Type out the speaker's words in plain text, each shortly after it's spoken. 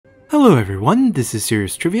Hello everyone, this is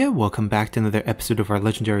Serious Trivia. Welcome back to another episode of our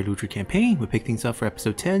Legendary Luger campaign. We pick things up for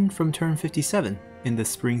episode 10 from turn 57 in the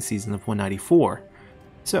spring season of 194.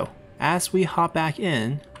 So, as we hop back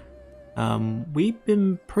in, we've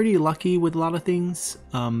been pretty lucky with a lot of things.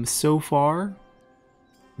 So far,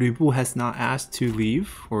 Rübu has not asked to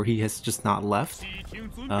leave, or he has just not left.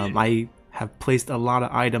 I have placed a lot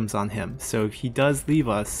of items on him, so if he does leave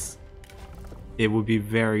us, it would be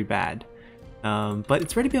very bad. But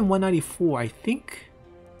it's already been 194. I think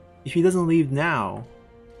if he doesn't leave now,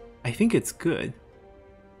 I think it's good.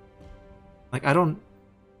 Like, I don't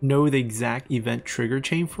know the exact event trigger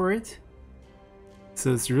chain for it,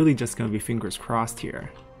 so it's really just going to be fingers crossed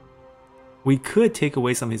here. We could take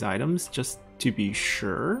away some of his items just to be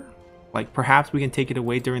sure. Like, perhaps we can take it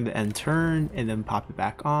away during the end turn and then pop it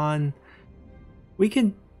back on. We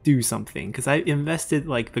can do something, because I invested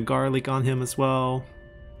like the garlic on him as well.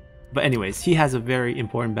 But anyways, he has a very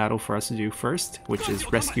important battle for us to do first, which is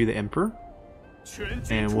rescue the Emperor.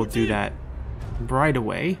 And we'll do that right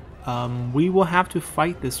away. We will have to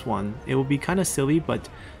fight this one. It will be kind of silly, but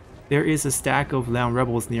there is a stack of Leon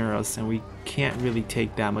Rebels near us, and we can't really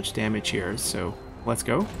take that much damage here, so let's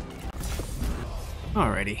go.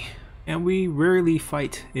 Alrighty. And we rarely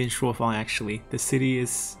fight in Shuofang actually. The city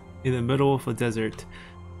is in the middle of a desert,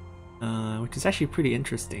 which is actually pretty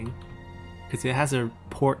interesting, because it has a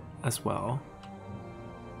port as well.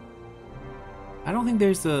 I don't think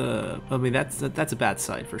there's a... I mean, that's a bad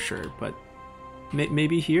side for sure, but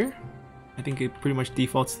maybe here? I think it pretty much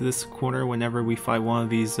defaults to this corner whenever we fight one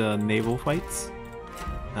of these naval fights.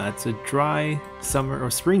 It's a dry summer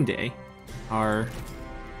or spring day. Our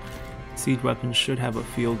siege weapons should have a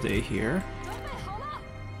field day here.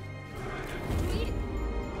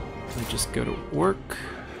 Let's just go to work.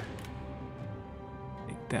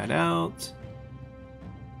 Take that out.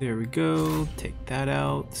 There we go, take that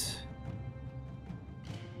out.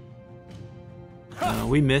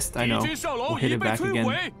 We missed, I know. We'll hit it back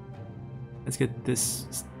again. Let's get this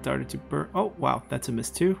started to burn. Oh, wow, that's a miss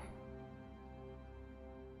too.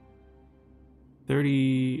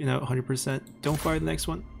 30, no, 100%. Don't fire the next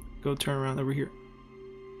one. Go turn around over here.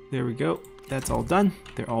 There we go. That's all done.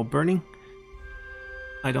 They're all burning.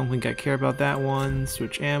 I don't think I care about that one.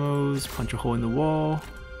 Switch ammos, punch a hole in the wall.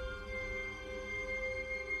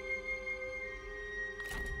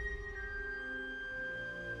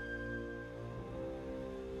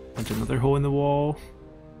 Another hole in the wall.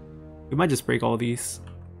 We might just break all these.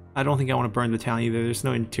 I don't think I want to burn the town either. There's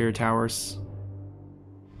no interior towers.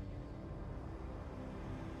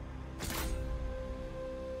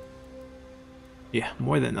 Yeah,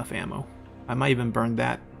 more than enough ammo. I might even burn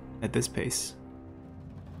that at this pace.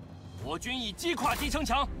 We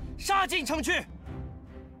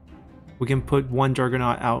can put one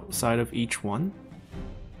Juggernaut outside of each one.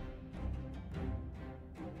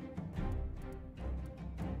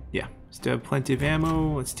 Yeah, still have plenty of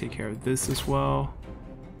ammo. Let's take care of this as well,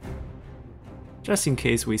 just in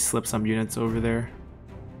case we slip some units over there.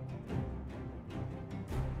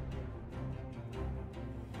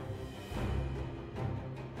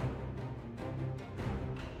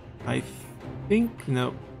 I think,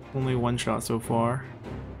 no, only one shot so far.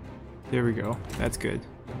 There we go, that's good.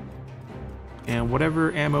 And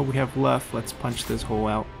whatever ammo we have left, let's punch this hole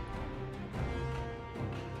out.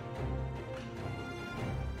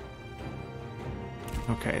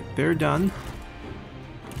 Okay, they're done.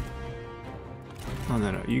 Oh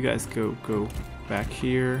no, you guys go back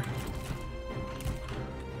here.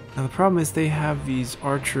 Now the problem is they have these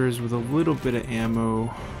archers with a little bit of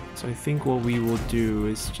ammo, so I think what we will do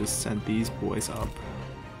is just send these boys up.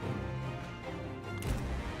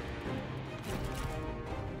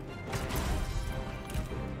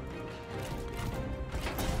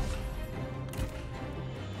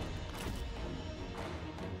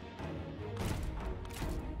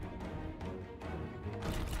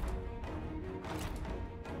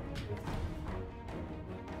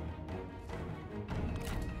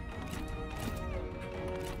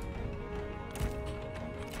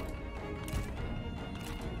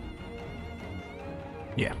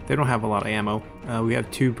 Yeah, they don't have a lot of ammo. We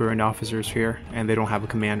have 2 burned officers here, and they don't have a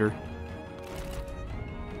commander.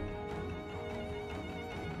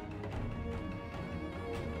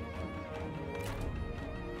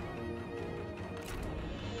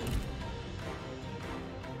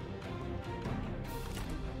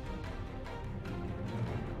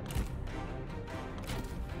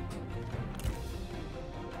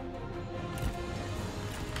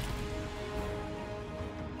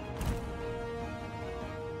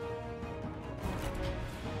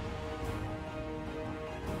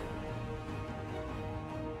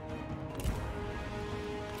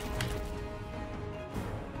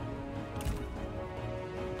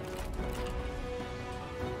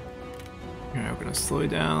 gonna slow it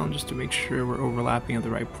down just to make sure we're overlapping at the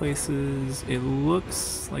right places. It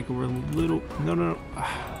looks like we're a little... No.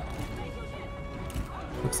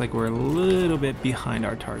 Looks like we're a little bit behind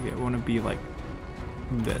our target. We want to be like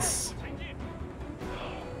this.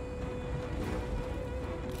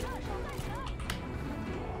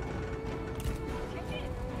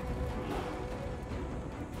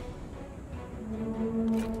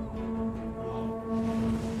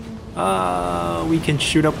 We can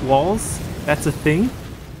shoot up walls? That's a thing?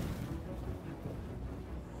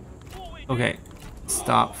 Okay.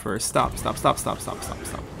 Stop first. Stop.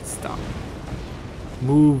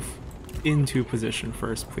 Move into position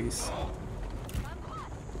first, please.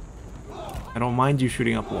 I don't mind you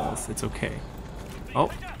shooting up walls. It's okay.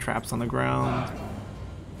 Oh, traps on the ground.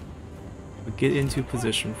 But get into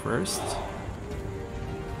position first.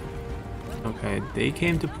 Okay, they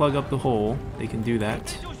came to plug up the hole. They can do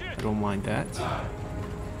that. I don't mind that.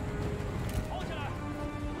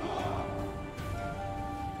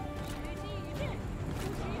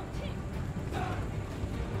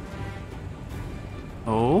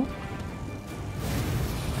 Oh?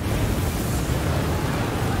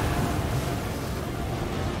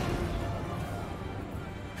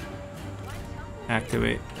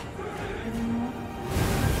 Activate.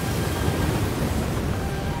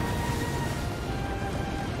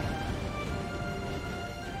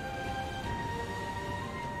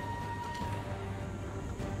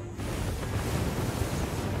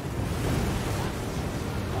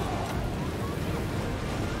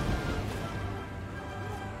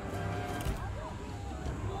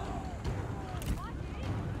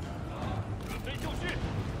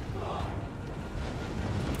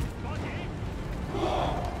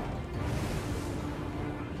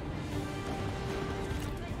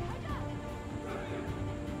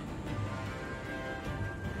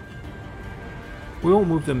 We won't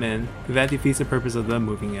move them in, because that defeats the purpose of them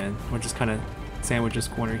moving in. We'll just kind of sandwich this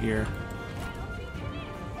corner here.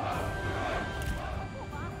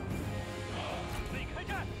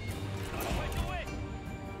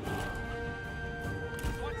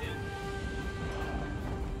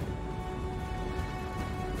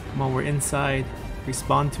 Come on, we're inside.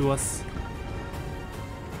 Respawn to us.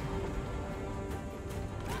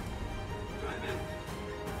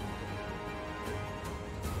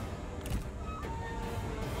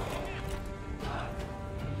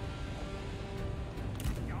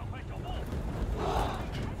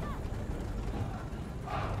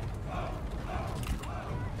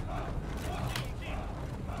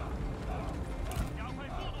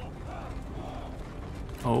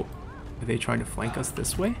 Oh, are they trying to flank us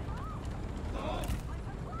this way?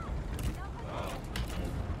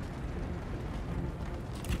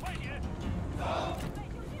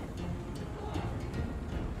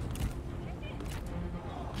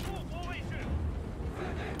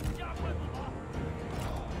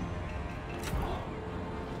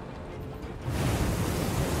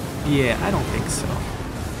 Yeah, I don't think so.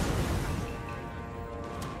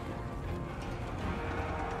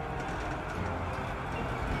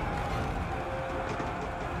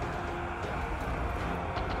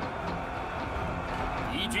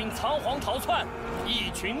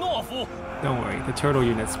 Don't worry, the turtle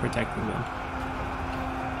unit's protecting them.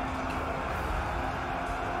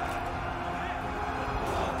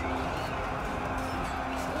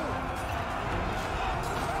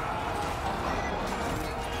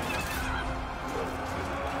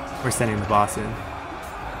 We're sending the boss in.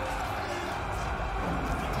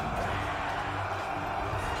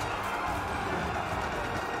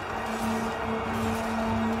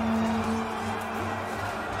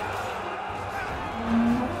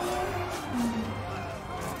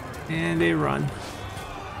 And they run.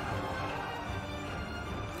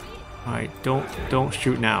 Alright, don't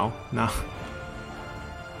shoot now. No.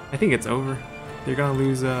 I think it's over. They're gonna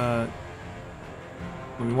lose I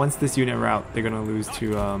mean, once this unit route, they're gonna lose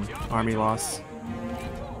to army loss.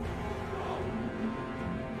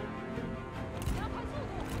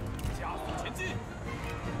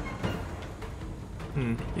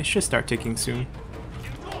 It should start ticking soon.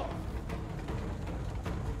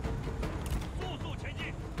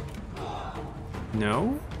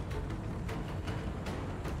 No?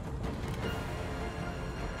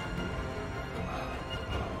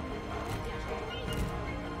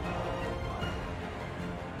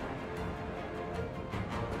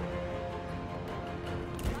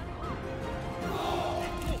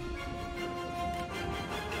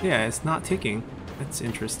 Yeah, it's not ticking. That's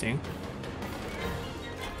interesting.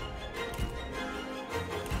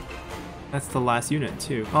 That's the last unit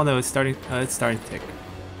too. Oh no, it's starting to tick.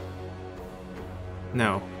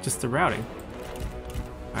 No, just the routing.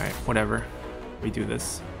 Alright, whatever. We do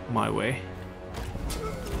this my way.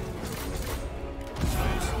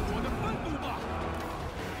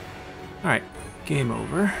 Alright, game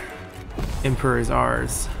over. Emperor is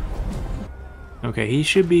ours. Okay, he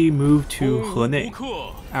should be moved to Henei,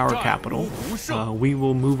 our capital. We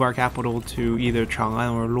will move our capital to either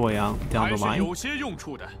Chang'an or Luoyang down the line.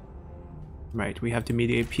 Right, we have to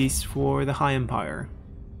mediate peace for the Han Empire.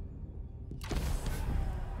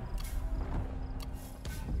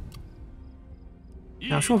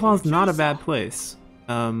 Now, Shuofan's not a bad place.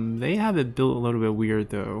 They have it built a little bit weird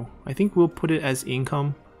though. I think we'll put it as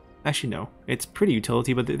income. Actually, no. It's pretty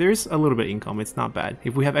utility, but there's a little bit of income. It's not bad.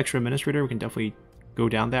 If we have extra administrator, we can definitely go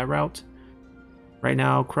down that route. Right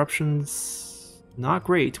now, corruption's not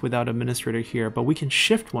great without administrator here, but we can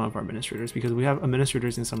shift one of our administrators because we have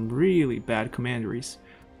administrators in some really bad commanderies.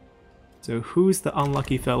 So who's the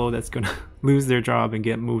unlucky fellow that's gonna lose their job and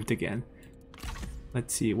get moved again?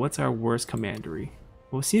 Let's see, what's our worst commandery?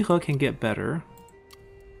 Well, Sihe can get better.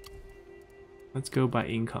 Let's go by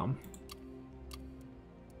income.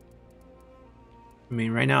 I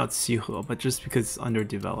mean, right now it's Sihe, but just because it's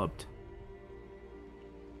underdeveloped.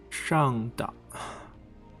 Shangda.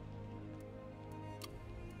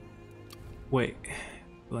 Wait,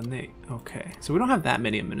 Lanei. Okay, so we don't have that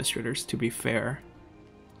many administrators, to be fair.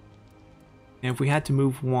 And if we had to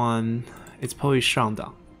move one, it's probably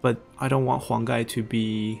Shangda. But I don't want Huanggai to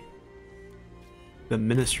be the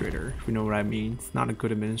administrator, if you know what I mean. It's not a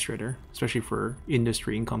good administrator, especially for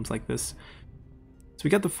industry incomes like this. So we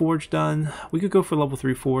got the forge done. We could go for level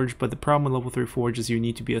 3 forge, but the problem with level 3 forge is you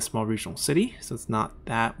need to be a small regional city, so it's not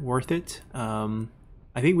that worth it. I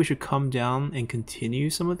think we should come down and continue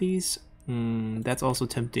some of these. That's also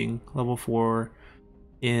tempting. Level 4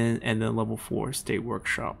 in, and then level 4 state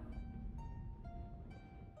workshop.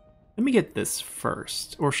 Let me get this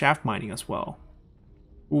first, or shaft mining as well.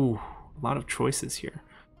 Ooh, a lot of choices here.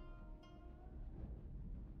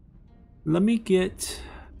 Let me get...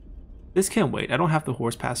 This can wait. I don't have the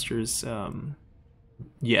horse pastures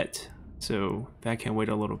yet, so that can wait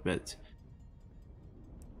a little bit.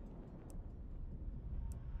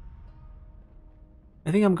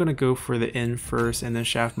 I think I'm gonna go for the inn first and then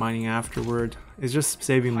shaft mining afterward. It's just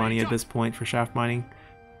saving money at this point for shaft mining.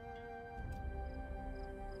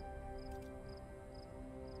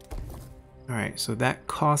 Alright, so that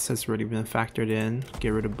cost has already been factored in. Get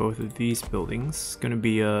rid of both of these buildings. It's gonna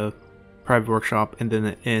be a private workshop and then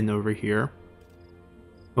an inn over here.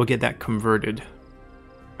 We'll get that converted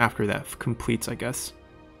after that completes, I guess.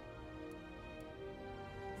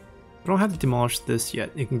 I don't have to demolish this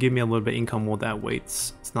yet. It can give me a little bit of income while that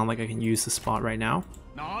waits. It's not like I can use the spot right now.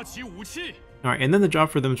 Alright, and then the job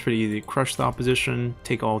for them is pretty easy. Crush the opposition,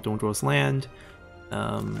 take all Dongzhuo's land.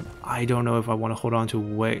 I don't know if I want to hold on to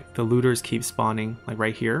what the looters keep spawning, like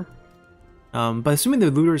right here. But assuming the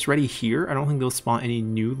looters ready here, I don't think they'll spawn any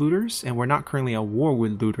new looters, and we're not currently at war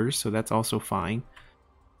with looters, so that's also fine.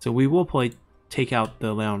 So we will probably take out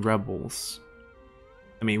the Leon rebels.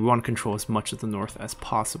 I mean, we want to control as much of the north as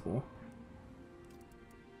possible.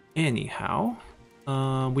 Anyhow,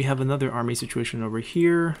 we have another army situation over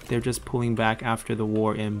here. They're just pulling back after the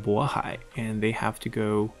war in Bohai, and they have to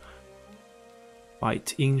go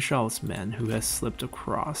fight Ying Shao's men who has slipped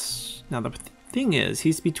across. Now the thing is,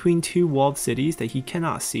 he's between two walled cities that he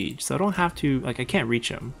cannot siege, so I don't have to, like, I can't reach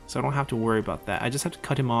him, so I don't have to worry about that. I just have to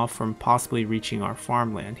cut him off from possibly reaching our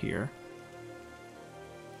farmland here.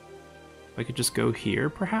 I could just go here,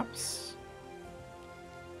 perhaps?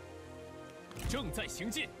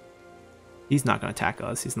 He's not going to attack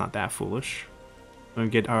us, he's not that foolish. We're going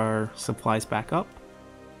to get our supplies back up.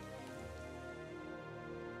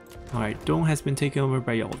 Alright, Dong has been taken over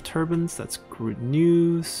by Yellow Turbans, that's good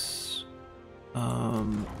news.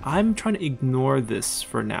 I'm trying to ignore this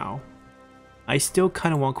for now. I still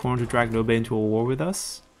kind of want Koron to drag Nobe into a war with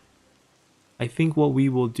us. I think what we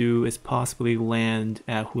will do is possibly land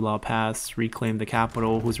at Hulao Pass, reclaim the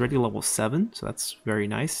capital, who's already level 7, so that's very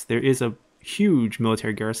nice. There is a huge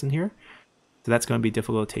military garrison here, so that's going to be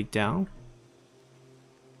difficult to take down.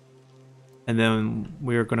 And then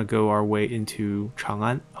we're going to go our way into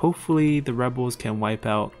Chang'an. Hopefully the rebels can wipe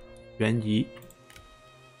out Yuan Yi.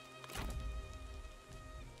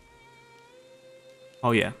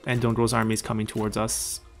 Oh yeah, and Dongzhuo's army is coming towards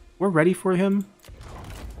us. We're ready for him.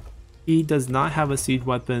 He does not have a siege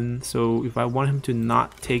weapon, so if I want him to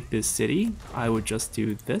not take this city, I would just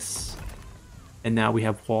do this. And now we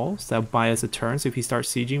have walls that buy us a turn, so if he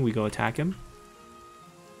starts sieging, we go attack him.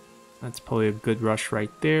 That's probably a good rush right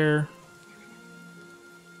there.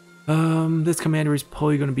 This commander is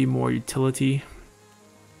probably going to be more utility.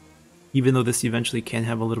 Even though this eventually can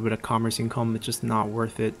have a little bit of commerce income, it's just not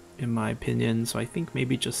worth it in my opinion. So I think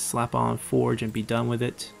maybe just slap on Forge and be done with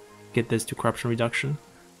it. Get this to corruption reduction.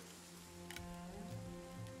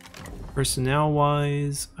 Personnel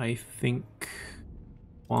wise, I think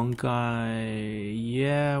one guy,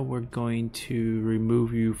 yeah, we're going to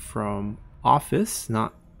remove you from office,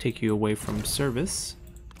 not take you away from service.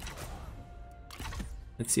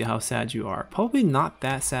 Let's see how sad you are. Probably not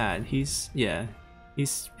that sad. He's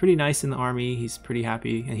pretty nice in the army, he's pretty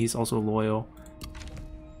happy, and he's also loyal.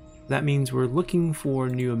 That means we're looking for a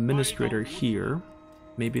new administrator here.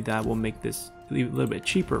 Maybe that will make this a little bit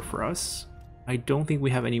cheaper for us. I don't think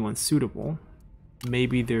we have anyone suitable.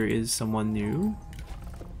 Maybe there is someone new.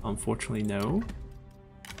 Unfortunately, no.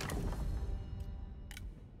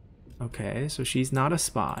 Okay, so she's not a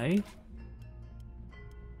spy.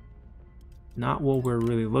 Not what we're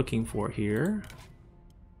really looking for here.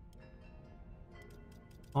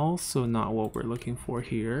 Also not what we're looking for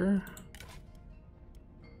here.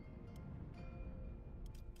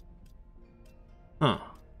 Huh.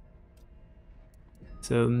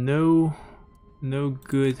 So no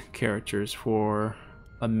good characters for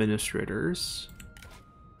administrators.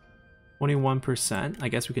 21%. I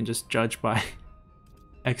guess we can just judge by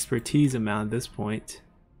expertise amount at this point.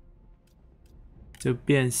 So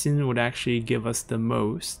Bianxin would actually give us the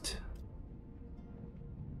most.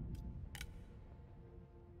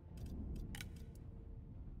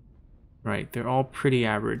 Right, they're all pretty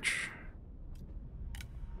average.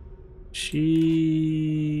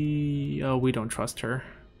 Oh, we don't trust her.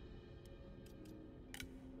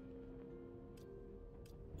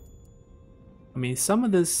 I mean, some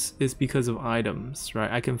of this is because of items, right?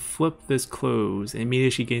 I can flip this close and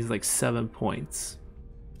immediately she gains like 7 points.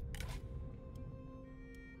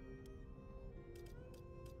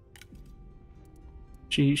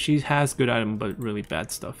 She has good item, but really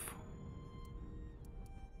bad stuff.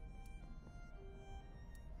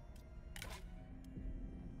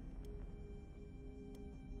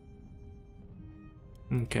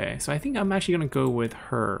 Okay, so I think I'm actually gonna go with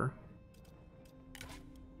her.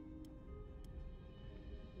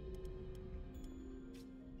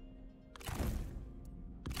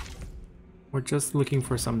 We're just looking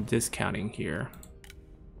for some discounting here.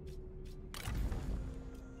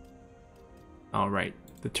 Alright,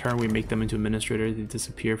 the turn we make them into administrator, they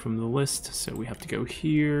disappear from the list, so we have to go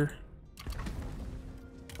here.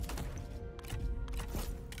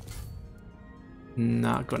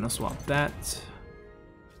 Not gonna swap that.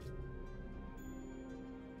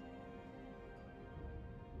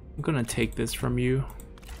 I'm gonna take this from you,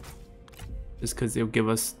 just because it'll give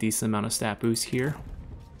us a decent amount of stat boost here.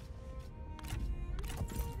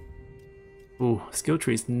 Ooh, skill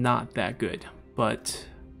tree is not that good, but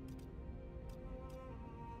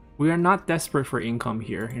we are not desperate for income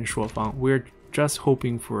here in Shuofang. We're just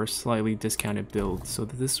hoping for a slightly discounted build, so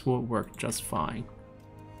that this will work just fine.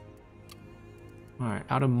 Alright,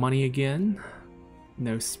 out of money again.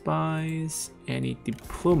 No spies. Any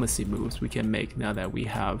diplomacy moves we can make now that we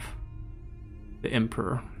have the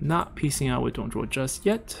Emperor. Not piecing out with Dongzhuo just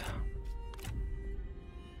yet.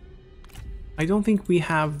 I don't think we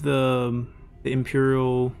have the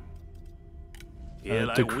Imperial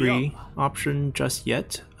decree option just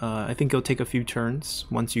yet. I think it'll take a few turns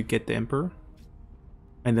once you get the Emperor.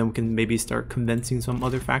 And then we can maybe start convincing some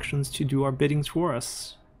other factions to do our biddings for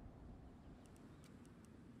us.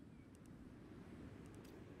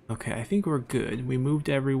 Okay, I think we're good. We moved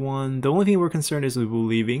everyone. The only thing we're concerned is with Wu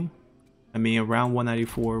leaving. I mean, around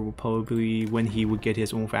 194 will probably when he would get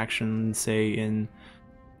his own faction, say in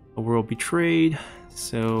A World Betrayed.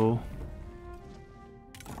 So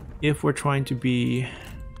if we're trying to be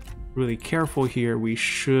really careful here, we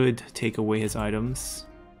should take away his items.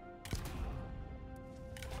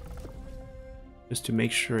 Just to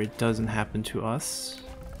make sure it doesn't happen to us.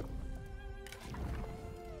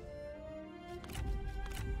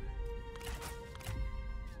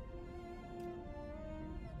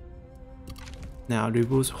 Now,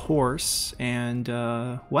 Dubu's horse and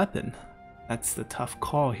weapon. That's the tough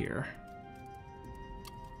call here.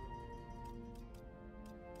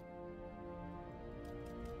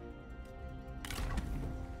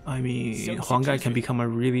 I mean, Huanggai can become a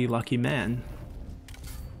really lucky man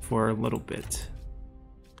for a little bit.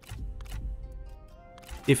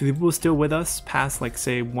 If Dubu is still with us past, like,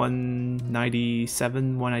 say,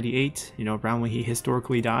 197, 198, you know, around when he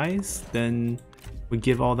historically dies, then we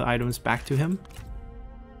give all the items back to him.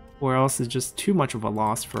 Or else it's just too much of a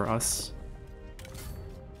loss for us.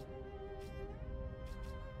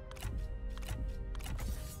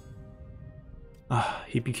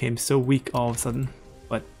 He became so weak all of a sudden,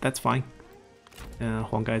 but that's fine.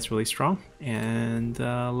 Huang Gai is really strong, and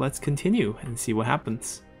let's continue and see what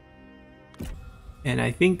happens. And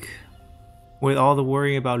I think with all the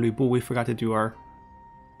worrying about Lü Bu, we forgot to do our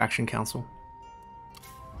faction council.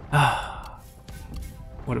 Ah,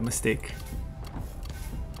 what a mistake.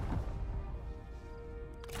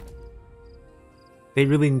 They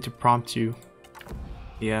really need to prompt you.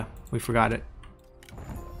 Yeah, we forgot it.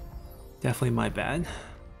 Definitely my bad.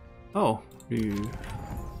 Oh,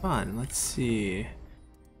 fun. Let's see.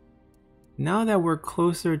 Now that we're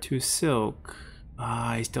closer to Silk,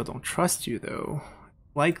 I still don't trust you though.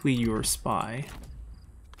 Likely you're a spy.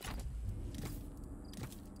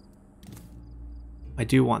 I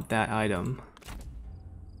do want that item.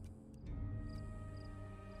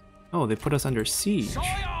 Oh, they put us under siege.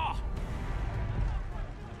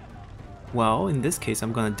 Well, in this case,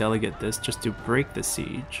 I'm gonna delegate this just to break the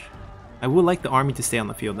siege. I would like the army to stay on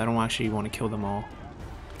the field. I don't actually want to kill them all.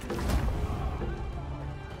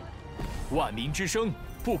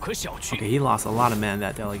 Okay, he lost a lot of men,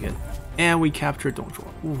 that delegate. And we captured Dongzhuo.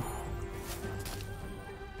 Ooh.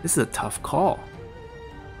 This is a tough call.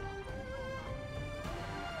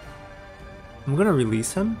 I'm gonna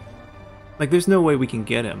release him. Like, there's no way we can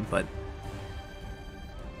get him, but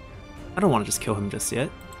I don't want to just kill him just yet.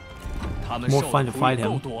 More fun to fight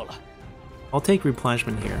him. I'll take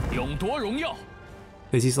replenishment here,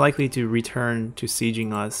 because he's likely to return to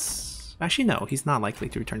sieging us. Actually, no, he's not likely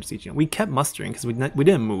to return to sieging. We kept mustering because we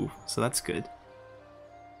didn't move, so that's good.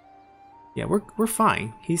 Yeah, we're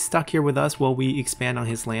fine. He's stuck here with us while we expand on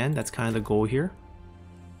his land. That's kind of the goal here.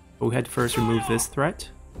 But we had to first remove this threat.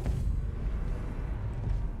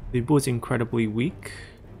 Lü Bu is incredibly weak.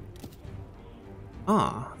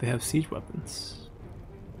 Ah, they have siege weapons.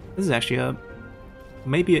 This is actually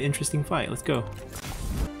maybe an interesting fight. Let's go.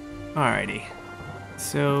 Alrighty.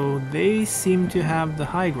 So they seem to have the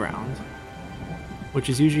high ground, which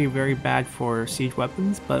is usually very bad for siege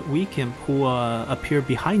weapons, but we can pull a appear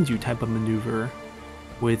behind you type of maneuver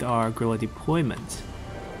with our guerrilla deployment.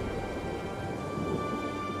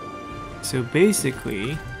 So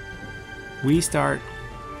basically, we start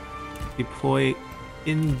deploy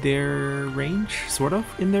in their range, sort of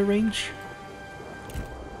in their range.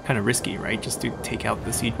 Kind of risky, right? Just to take out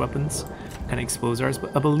the siege weapons, kind of expose ours.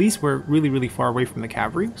 But at least we're really far away from the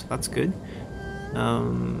cavalry, so that's good.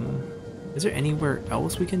 Is there anywhere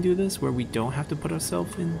else we can do this where we don't have to put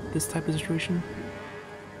ourselves in this type of situation?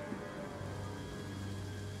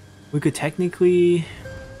 We could technically,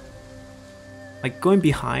 like, going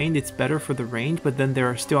behind, it's better for the range, but then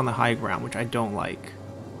they're still on the high ground, which I don't like.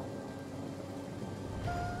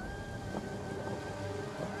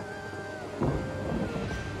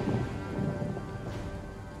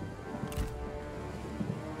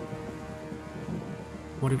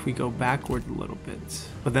 What if we go backward a little bit?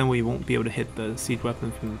 But then we won't be able to hit the siege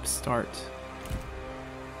weapon from the start.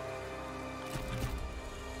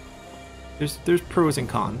 There's pros and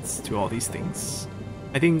cons to all these things.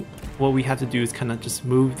 I think what we have to do is kind of just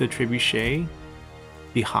move the trebuchet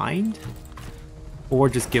behind, or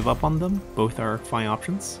just give up on them. Both are fine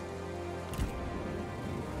options.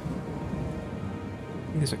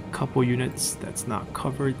 I think there's a couple units that's not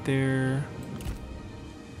covered there.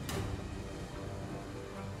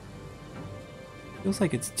 Feels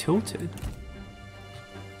like it's tilted.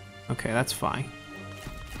 Okay, that's fine.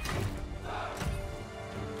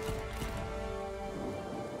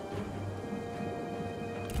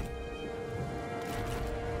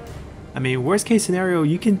 I mean, worst case scenario,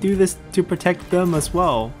 you can do this to protect them as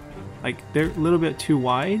well. Like, they're a little bit too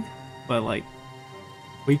wide, but like,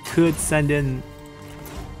 we could send in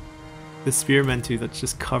the spearmen to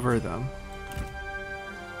just cover them.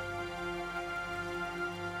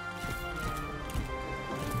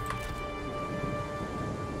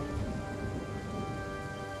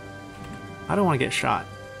 I don't want to get shot.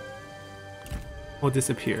 We'll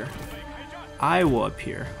disappear. I will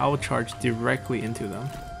appear. I will charge directly into them.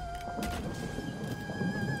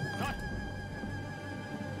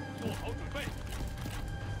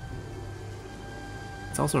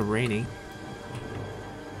 It's also raining.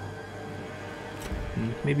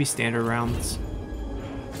 Maybe standard rounds.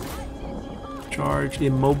 Charge,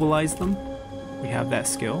 immobilize them. We have that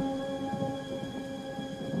skill.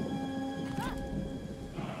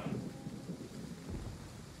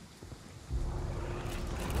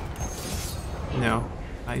 No,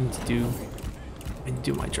 I need to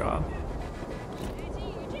do my job.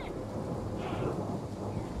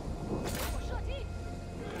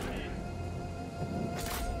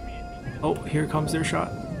 Oh, here comes their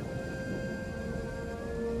shot.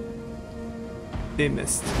 They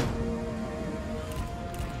missed.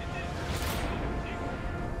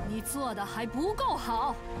 你做的还不够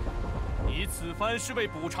好。你此番是为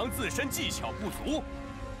补偿自身技巧不足。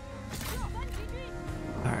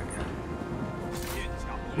Alright.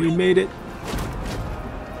 We made it.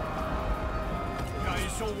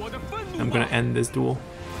 I'm gonna end this duel.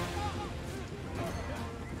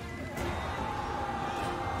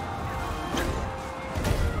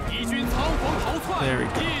 There we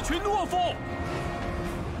go.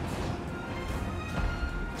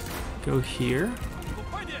 Go here.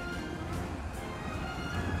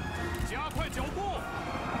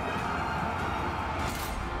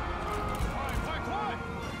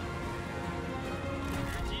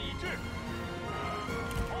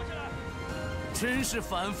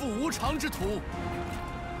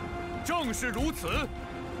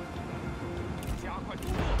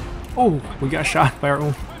 Oh, we got shot by our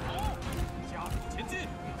own.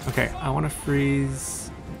 Okay, I want to freeze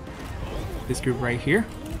this group right here.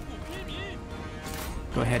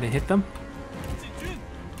 Go ahead and hit them.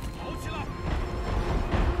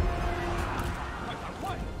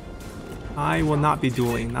 I will not be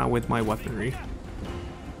dueling, not with my weaponry.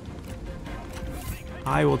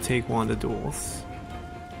 I will take one of the duels.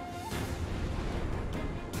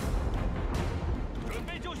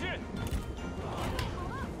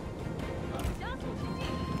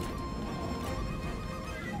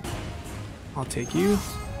 I'll take you.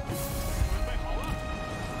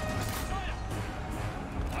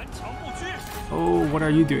 Oh, what are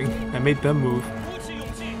you doing? I made them move.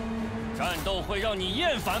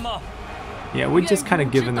 Yeah, we're just kind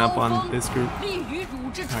of giving up on this group.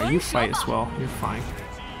 Alright, you fight as well. You're fine.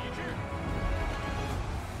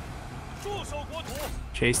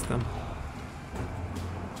 Chase them.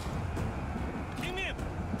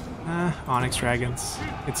 Onyx Dragons.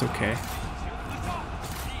 It's okay.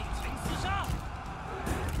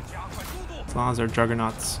 As long as our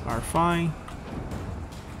Juggernauts are fine.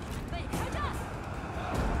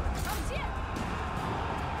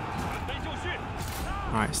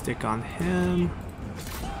 Alright, stick on him.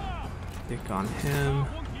 Stick on him.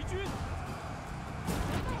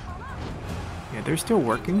 Yeah, they're still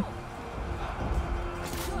working.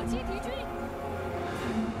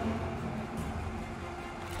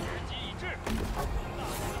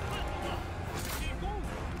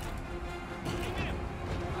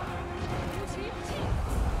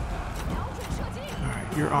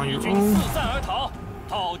 Alright, you're on your own.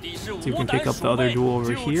 So you can pick up the other duel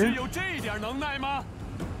over here.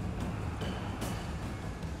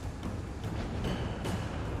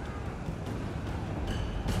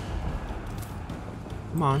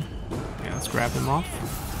 Come on. Yeah, let's grab him off.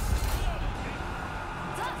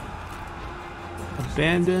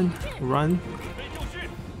 Abandon. Run.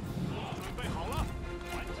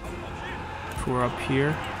 We're up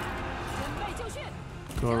here.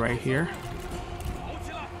 Go right here.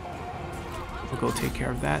 We'll go take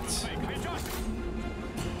care of that.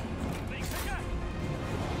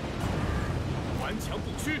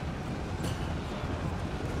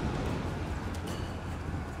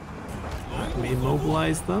 Let me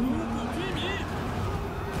mobilize them.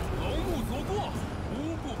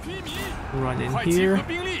 Run in here.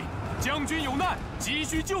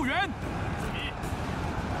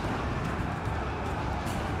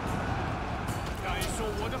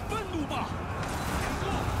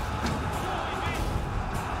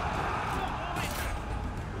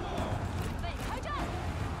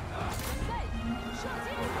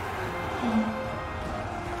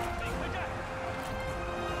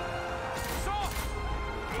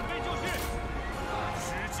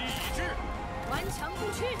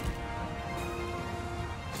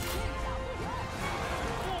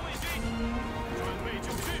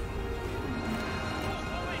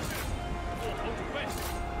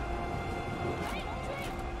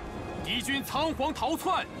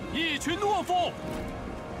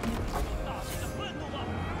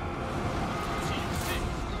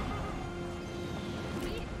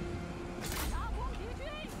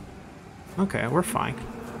 Okay, we're fine.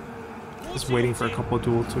 Just waiting for a couple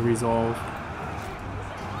duels to resolve.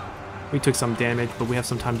 We took some damage, but we have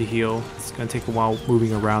some time to heal. It's gonna take a while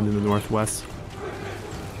moving around in the northwest.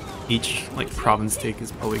 Each like province take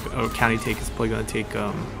is probably, or county take is probably gonna take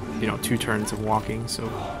you know, 2 turns of walking. So,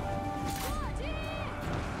 all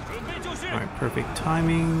right, perfect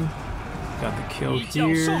timing. Got the kill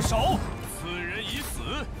here.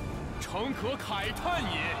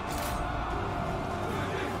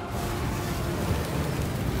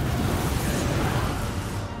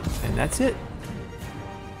 And that's it.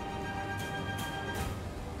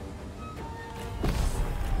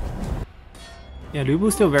 Yeah,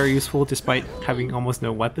 Lubu's still very useful despite having almost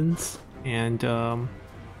no weapons, and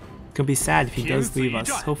Gonna be sad if he 天 does 子 leave 一 us.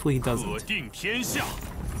 战， Hopefully he 可 doesn't. 定天下。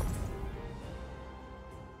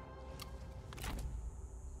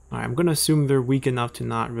 Alright, I'm gonna assume they're weak enough to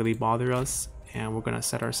not really bother us, and we're gonna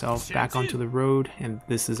set ourselves back onto the road, and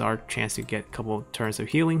this is our chance to get a couple turns of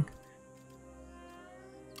healing.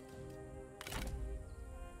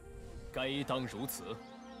 该当如此。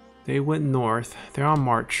 They went north. They're on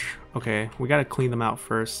march. Okay, we gotta clean them out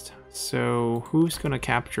first. So who's gonna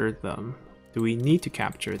capture them? Do we need to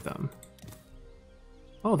capture them?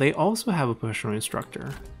 Oh, they also have a professional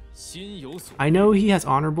instructor. 心有所 I know he has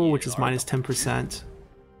honorable, which is minus 10%.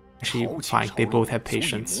 Actually, fine. They both have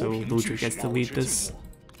patience, so Ludra gets to lead this.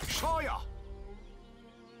 杀呀！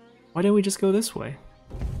 Why didn't we just go this way?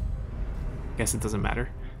 Guess it doesn't matter.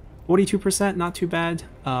 42%, not too bad.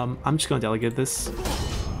 I'm just gonna delegate this.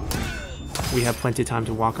 We have plenty of time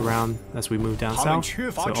to walk around as we move down south,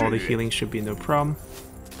 so all the healing should be no problem.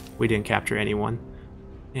 We didn't capture anyone.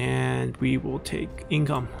 And we will take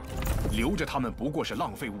income. 留着他们不过是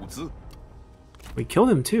浪费物资。 We killed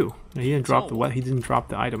him too. He didn't drop the what? He didn't drop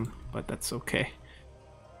the item, but that's okay.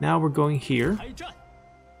 Now we're going here. 开战！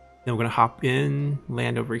 Then we're gonna hop in,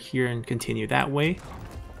 land over here, and continue that way.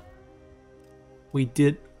 We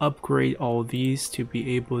did upgrade all these to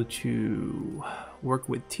be able to work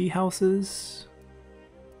with tea houses.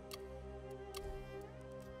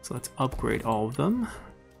 So let's upgrade all of them,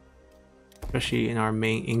 especially in our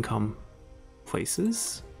main income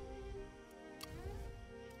places.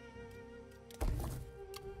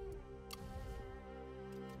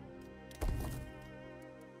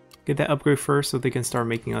 Get that upgrade first so they can start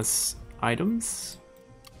making us items.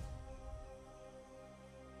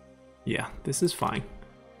 Yeah, this is fine.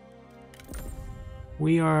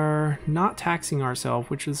 We are not taxing ourselves,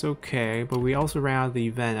 which is okay, but we also ran out of the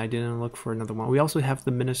event. I didn't look for another one. We also have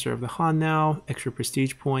the Minister of the Han now, extra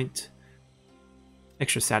prestige point,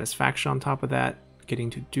 extra satisfaction on top of that, getting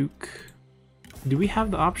to Duke. Do we have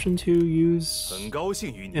the option to use 很高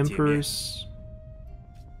兴与你见面。 Emperors?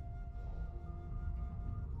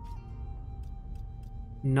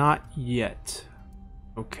 Not yet.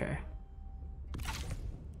 Okay.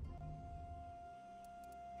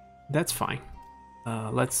 That's fine.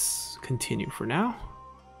 Let's continue for now.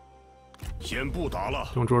 先不打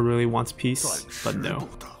了， Donjor really wants peace, 暂 but 时 no.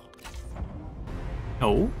 不打。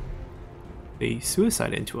 Oh? They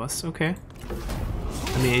suicide into us, okay.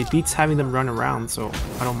 I mean, it beats having them run around, so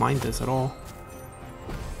I don't mind this at all.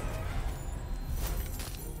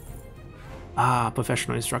 Ah,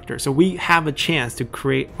 professional instructor. So we have a chance to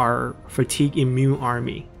create our fatigue immune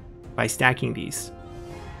army by stacking these.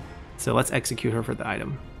 So let's execute her for the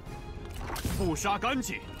item. 不杀干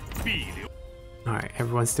净，必留。 Alright,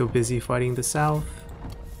 everyone's still busy fighting the south.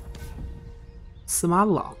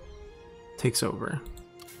 Sima takes over.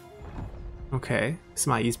 Okay,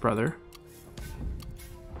 Smai's brother.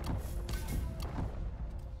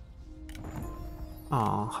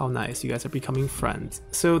 Aw, how nice. You guys are becoming friends.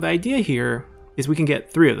 So the idea here is we can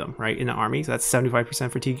get 3 of them, right, in the army. So that's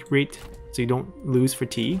 75% fatigue rate, so you don't lose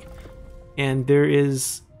fatigue. And there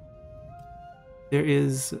is...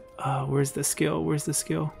 where's the skill? Where's the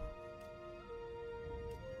skill?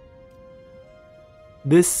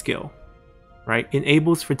 This skill, right,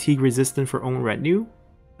 enables fatigue resistance for own retinue.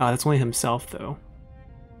 That's only himself, though.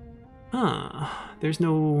 Huh. There's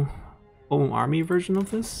no own army version of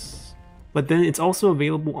this. But then it's also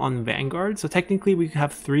available on Vanguard. So technically we could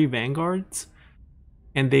have 3 Vanguards.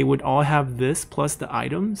 And they would all have this plus the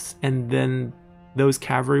items. And then those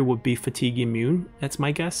cavalry would be fatigue immune. That's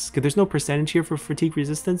my guess. Because there's no percentage here for fatigue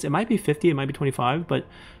resistance. It might be 50, it might be 25. But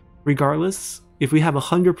regardless, if we have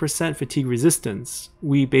 100% fatigue resistance,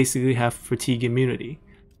 we basically have fatigue immunity.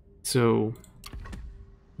 So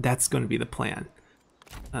that's going to be the plan.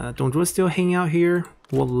 Donjua is still hanging out here.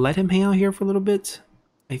 We'll let him hang out here for a little bit.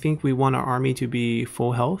 I think we want our army to be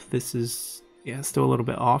full health. This is, yeah, still a little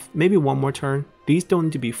bit off. Maybe one more turn. These don't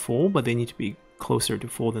need to be full, but they need to be closer to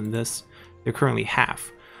full than this. They're currently half.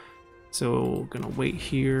 So gonna wait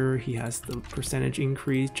here. He has the percentage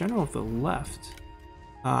increase. General of the left.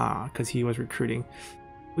 Because he was recruiting.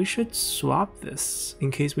 We should swap this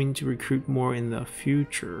in case we need to recruit more in the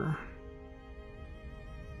future.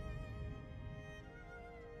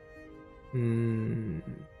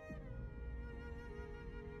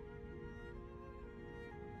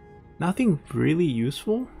 Nothing really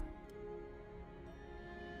useful.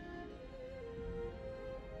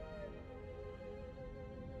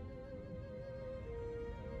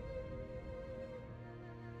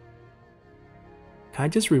 Can I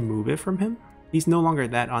just remove it from him? He's no longer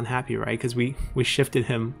that unhappy, right? Because we shifted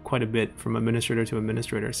him quite a bit from administrator to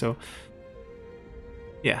administrator. So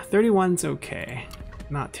yeah, 31's okay.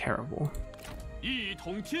 not terrible. 一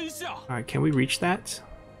统天下， Alright, can we reach that?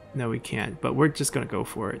 No, we can't, but we're just gonna go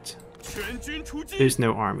for it. 全军出击。 There's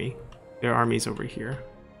no army. Their army's over here.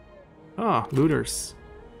 Oh, looters.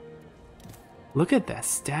 Look at that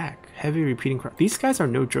stack. Heavy repeating crap. These guys are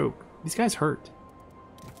no joke. These guys hurt.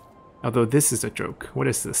 Although this is a joke. What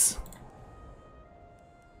is this?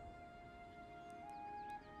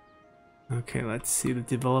 Okay, let's see the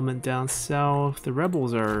development down south. The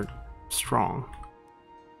rebels are strong.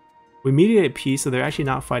 We mediate peace, so they're actually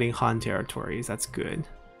not fighting Han territories. That's good.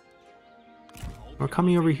 We're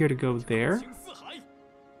coming over here to go there. 行四海，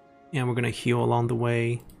 And we're gonna heal along the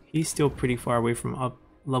way. He's still pretty far away from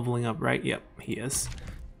leveling up, right? Yep, he is.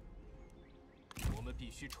 我们必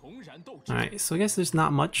须重燃斗志。 Alright, so I guess there's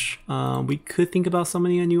not much. We could think about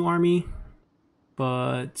summoning a new army,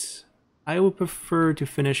 but I would prefer to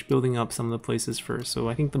finish building up some of the places first. So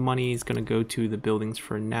I think the money is gonna go to the buildings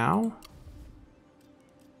for now.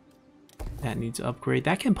 That needs to upgrade.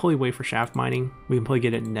 That can probably wait for shaft mining. We can probably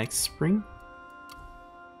get it next spring.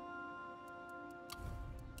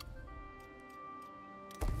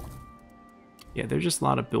 Yeah, there's just a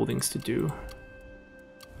lot of buildings to do.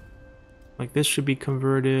 Like this should be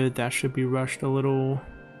converted, that should be rushed a little.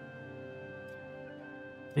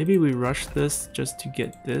 Maybe we rush this just to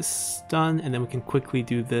get this done, and then we can quickly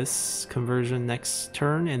do this conversion next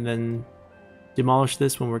turn, and then demolish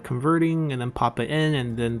this when we're converting, and then pop it in,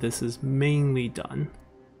 and then this is mainly done.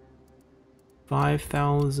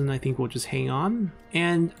 5,000, I think we'll just hang on.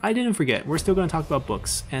 And I didn't forget, we're still going to talk about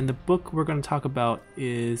books, and the book we're going to talk about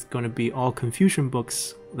is going to be all Confucian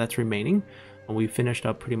books that's remaining. And we finished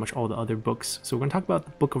up pretty much all the other books. So we're going to talk about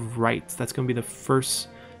the Book of Rites. That's going to be the first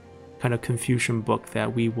kind of Confucian book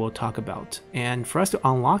that we will talk about. And for us to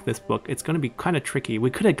unlock this book, it's going to be kind of tricky. We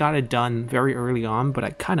could have got it done very early on, but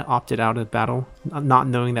I kind of opted out of the battle, not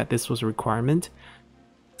knowing that this was a requirement.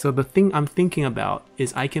 So the thing I'm thinking about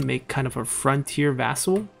is I can make kind of a frontier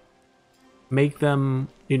vassal, make them,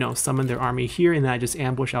 you know, summon their army here, and then I just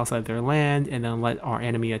ambush outside their land, and then let our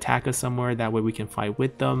enemy attack us somewhere. That way we can fight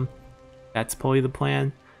with them. That's probably the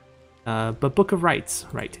plan. But Book of Rites,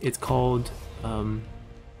 right? It's called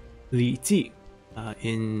E10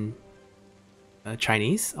 in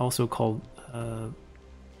Chinese, also called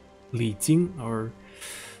Li Jing, or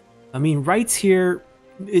I mean, rites here.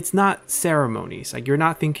 It's not ceremonies. Like, you're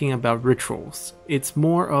not thinking about rituals. It's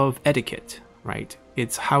more of etiquette, right?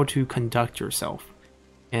 It's how to conduct yourself.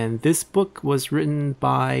 And this book was written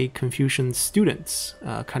by Confucian students,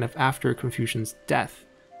 kind of after Confucian's death.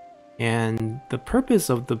 And the purpose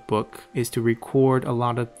of the book is to record a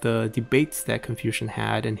lot of the debates that Confucian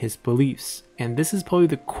had and his beliefs. And this is probably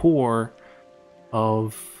the core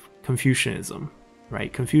of Confucianism,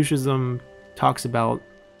 right? Confucianism talks about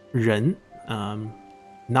Ren,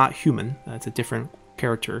 not human. That's a different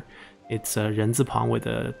character. It's Ren Zipang with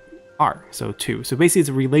a R, so two. So basically it's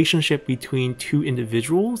a relationship between two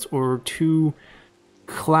individuals or two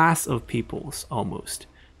class of peoples almost.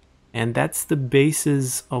 And that's the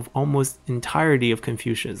basis of almost entirety of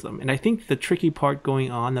Confucianism. And I think the tricky part going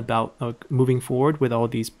on about moving forward with all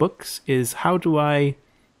these books is how do I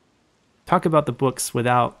talk about the books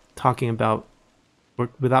without talking about, or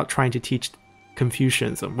without trying to teach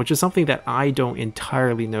Confucianism, which is something that I don't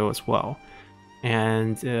entirely know as well.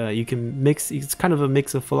 And you can mix, it's kind of a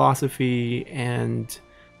mix of philosophy and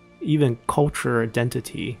even culture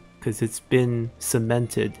identity, because it's been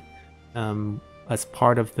cemented as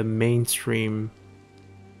part of the mainstream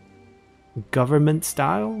government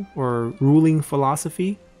style or ruling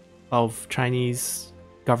philosophy of Chinese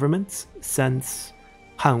governments since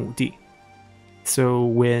Han Wudi. So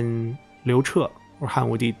when Liu Che, or Han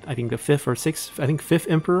Wudi, I think the fifth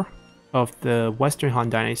emperor of the Western Han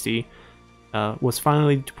Dynasty, was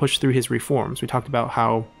finally to push through his reforms. We talked about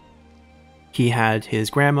how he had his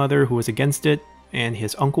grandmother who was against it, and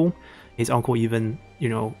his uncle. His uncle even, you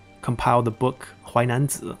know, compiled the book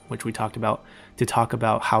Huainanzi, which we talked about, to talk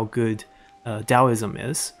about how good Taoism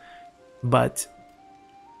is. But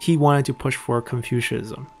he wanted to push for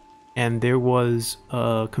Confucianism. And there was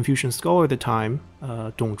a Confucian scholar at the time,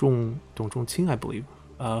 Dong Zhongqing, I believe,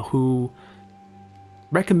 who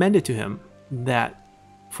recommended to him that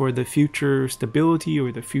for the future stability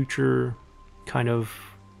or the future kind of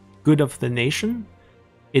good of the nation,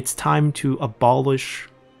 it's time to abolish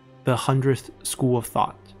the 100th school of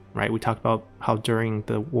thought, right? We talked about how during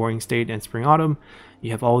the Warring State and Spring Autumn,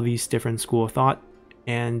 you have all these different school of thought.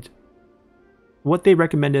 And what they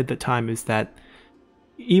recommended at the time is that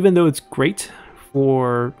even though it's great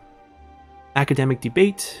for academic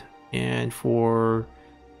debate and for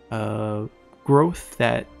growth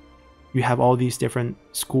that you have all these different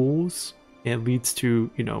schools It leads to,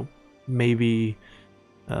 maybe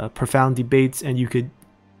profound debates, and you could,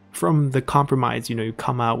 from the compromise, you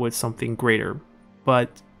come out with something greater.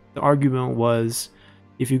 But the argument was,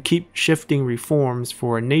 if you keep shifting reforms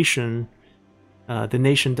for a nation, the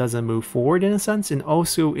nation doesn't move forward in a sense, and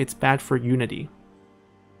also it's bad for unity.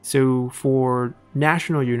 So for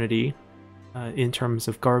national unity, in terms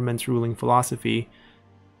of government's ruling philosophy,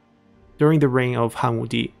 during the reign of Han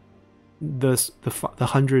Wudi, the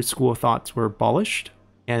 100 school of thoughts were abolished,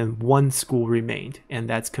 and one school remained, and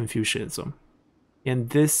that's Confucianism. And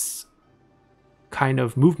this kind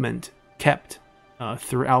of movement kept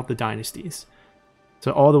throughout the dynasties.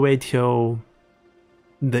 So all the way till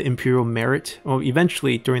the imperial merit, or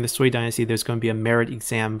eventually during the Sui dynasty, there's going to be a merit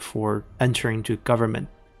exam for entering to government,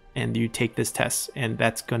 and you take this test, and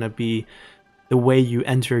that's going to be the way you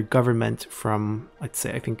enter government from, let's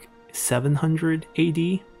say, I think 700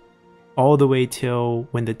 AD, all the way till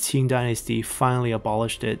when the Qing dynasty finally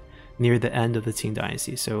abolished it near the end of the Qing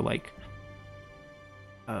dynasty. So like,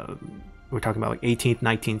 we're talking about like 18th,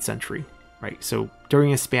 19th century, right? So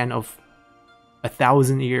during a span of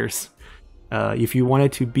 1,000 years, if you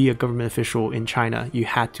wanted to be a government official in China, you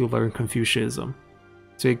had to learn Confucianism.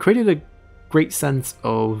 So it created a great sense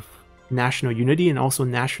of national unity and also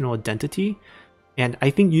national identity. And I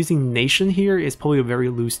think using nation here is probably a very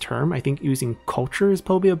loose term. I think using culture is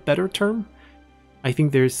probably a better term. I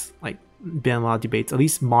think there's like been a lot of debates, at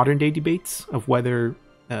least modern day debates, of whether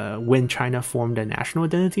when China formed a national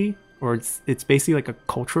identity, or it's basically like a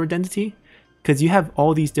cultural identity. Because you have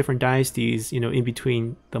all these different dynasties, in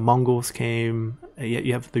between. The Mongols came,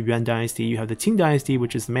 you have the Yuan dynasty, you have the Qing dynasty,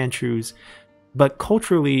 which is the Manchus. But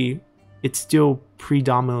culturally, it's still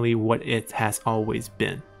predominantly what it has always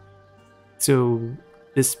been. So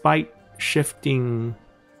despite shifting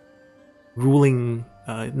ruling,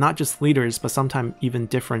 not just leaders, but sometimes even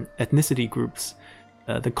different ethnicity groups,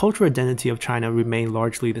 the cultural identity of China remained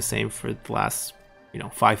largely the same for the last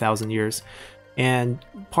 5,000 years. And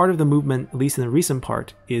part of the movement, at least in the recent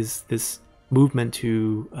part, is this movement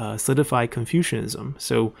to solidify Confucianism.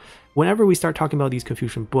 So whenever we start talking about these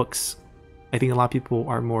Confucian books, I think a lot of people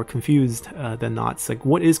are more confused than not. It's like,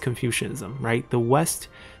 what is Confucianism, right? The West,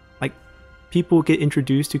 like, people get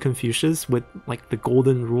introduced to Confucius with like the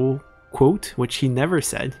golden rule quote, which he never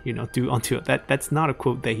said, do unto it. That's not a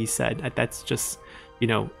quote that he said. That's just,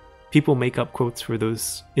 people make up quotes for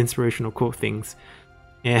those inspirational quote things.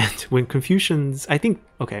 And when Confucians, I think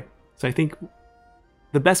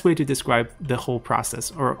the best way to describe the whole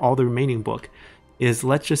process, or all the remaining book, is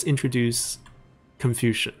let's just introduce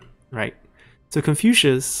Confucian, right? So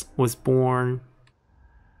Confucius was born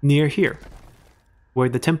near here, where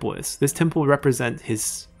the temple is. This temple represents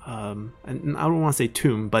his, and I don't want to say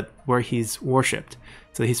tomb, but where he's worshipped.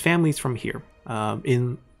 So his family's from here,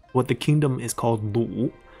 in what the kingdom is called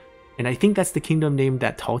Lu. And I think that's the kingdom name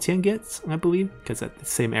that Tao Qian gets, I believe, because it's the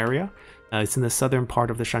same area. It's in the southern part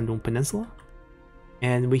of the Shandong Peninsula.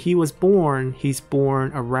 And when he was born, he's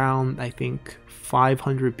born around, I think,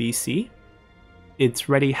 500 BC. It's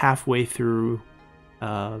already halfway through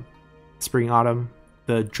spring, autumn.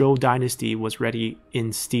 The Zhou dynasty was already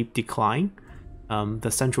in steep decline. The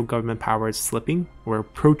central government power is slipping. We're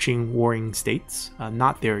approaching warring states.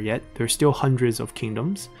 Not there yet. There's still hundreds of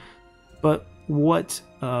kingdoms. But what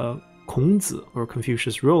Kongzi, or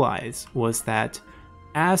Confucius, realized was that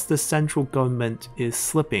as the central government is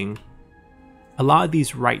slipping, a lot of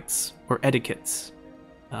these rites or etiquettes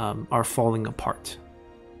are falling apart.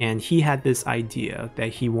 And he had this idea that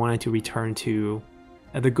he wanted to return to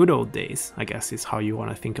the good old days, I guess is how you want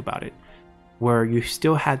to think about it, where you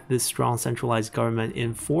still had this strong centralized government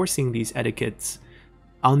enforcing these etiquettes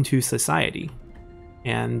onto society.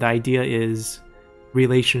 And the idea is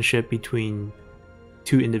relationship between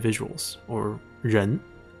two individuals, or 人.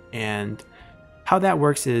 And how that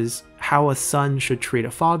works is how a son should treat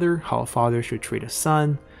a father, how a father should treat a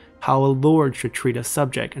son, how a lord should treat a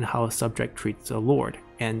subject, and how a subject treats a lord,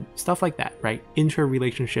 and stuff like that, right?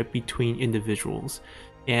 Interrelationship between individuals.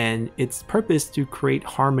 And its purpose to create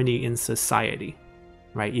harmony in society,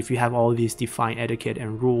 right? If you have all of these defined etiquette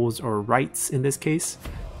and rules, or rights in this case,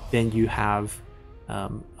 then you have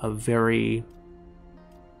a very,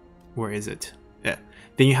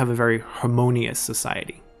 then you have a very harmonious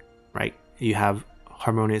society, right? You have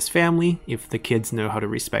harmonious family if the kids know how to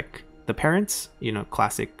respect the parents,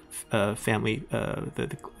 classic family,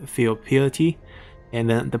 the filial piety. And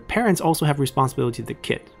then the parents also have responsibility to the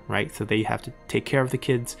kid, right? So they have to take care of the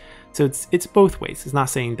kids. So it's both ways. It's not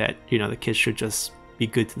saying that, the kids should just, be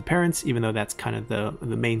good to the parents, even though that's kind of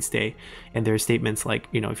the mainstay. And there are statements like,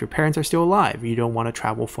 if your parents are still alive, you don't want to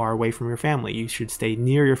travel far away from your family. You should stay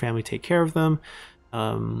near your family, take care of them.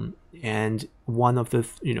 And one of the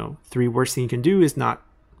 3 worst things you can do is not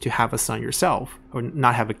to have a son yourself, or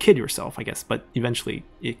not have a kid yourself, I guess. But eventually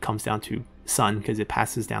it comes down to son because it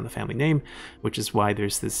passes down the family name, which is why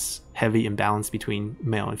there's this heavy imbalance between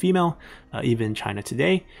male and female, even in China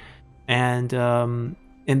today.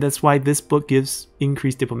 And that's why this book gives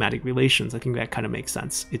increased diplomatic relations. I think that kind of makes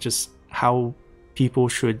sense. It's just how people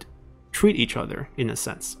should treat each other in a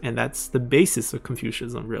sense, and that's the basis of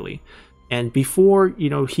Confucianism, really. And before,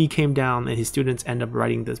 he came down and his students end up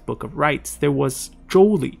writing this Book of Rites, there was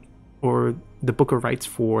Zhou Li, or the Book of Rites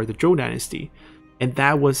for the Zhou dynasty. And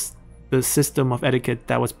that was the system of etiquette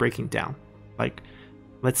that was breaking down. Like,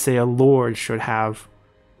 let's say a lord should have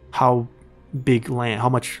how big land, how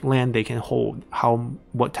much land they can hold,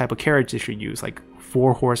 what type of carriage they should use, like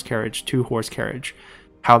 4-horse carriage, 2-horse carriage,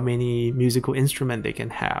 how many musical instrument they can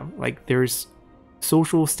have. Like, there's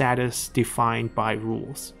social status defined by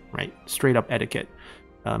rules, right? Straight up etiquette.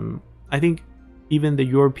 I think even the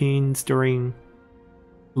Europeans during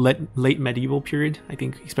late medieval period, I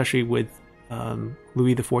think especially with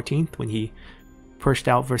Louis XIV, when he pushed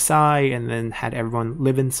out Versailles and then had everyone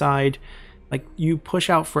live inside, like, you push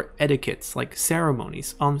out for etiquettes, like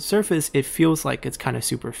ceremonies. On surface, it feels like it's kind of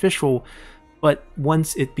superficial, but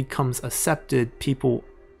once it becomes accepted, people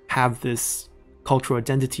have this cultural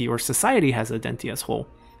identity, or society has identity as whole.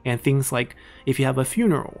 And things like, if you have a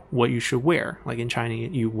funeral, what you should wear. Like in China,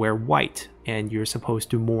 you wear white, and you're supposed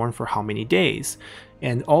to mourn for how many days.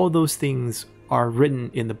 And all those things are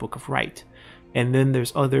written in the Book of Rite. And then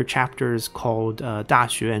there's other chapters called Da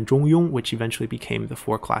Xue and Zhong Yong, which eventually became the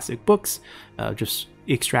 4 classic books, just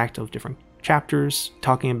extract of different chapters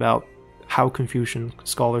talking about how Confucian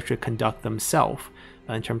scholars should conduct themselves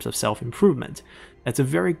in terms of self-improvement. It's a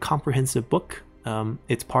very comprehensive book.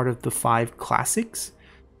 It's part of the 5 classics,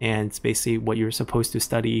 and it's basically what you're supposed to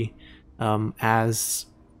study as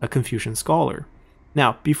a Confucian scholar.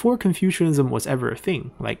 Now, before Confucianism was ever a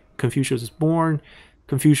thing, like Confucius was born,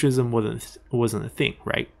 Confucianism wasn't a thing,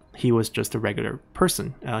 right? He was just a regular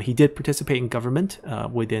person. He did participate in government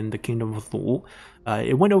within the kingdom of Lu.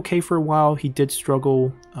 It went okay for a while. He did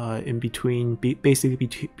struggle in between,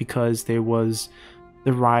 basically because there was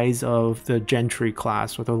the rise of the gentry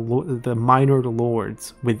class, or the minor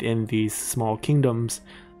lords within these small kingdoms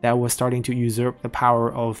that was starting to usurp the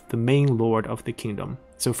power of the main lord of the kingdom.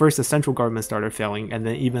 So first the central government started failing, and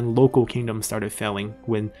then even local kingdoms started failing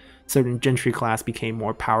when certain gentry class became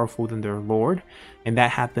more powerful than their lord. And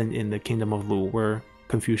that happened in the kingdom of Lu, where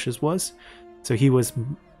Confucius was. So he was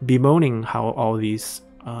bemoaning how all these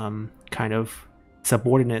kind of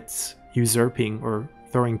subordinates usurping or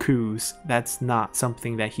throwing coups, that's not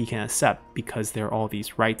something that he can accept, because there are all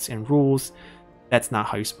these rights and rules. That's not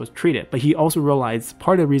how you're supposed to treat it. But he also realized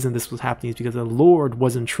part of the reason this was happening is because the lord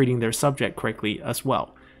wasn't treating their subject correctly as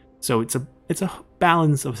well. So it's a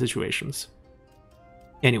balance of situations.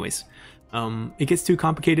 Anyways, it gets too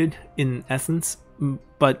complicated in essence,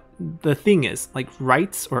 but the thing is, like,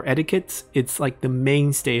 rights or etiquette, it's like the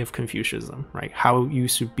mainstay of Confucianism, right? How you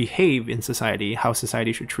should behave in society, how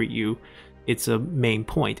society should treat you. It's a main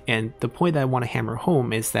point. And the point that I want to hammer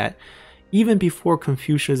home is that even before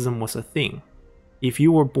Confucianism was a thing, if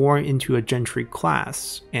you were born into a gentry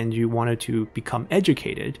class and you wanted to become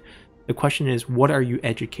educated, the question is, what are you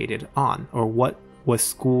educated on? Or what was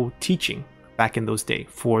school teaching back in those days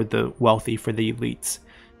for the wealthy, for the elites?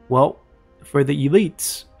 Well, for the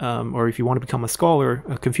elites, or if you want to become a scholar,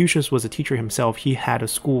 Confucius was a teacher himself. He had a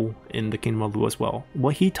school in the kingdom of Lu as well.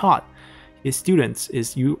 What he taught his students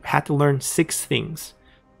is you had to learn 6 things.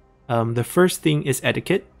 The first thing is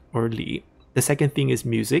etiquette, or li. The second thing is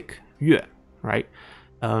music, yue, right?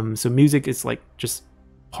 So music is like just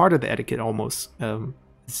part of the etiquette almost.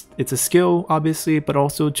 It's a skill, obviously, but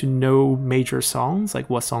also to know major songs, like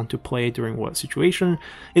what song to play during what situation.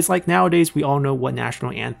 It's like nowadays we all know what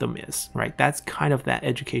national anthem is, right? That's kind of that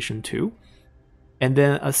education too. And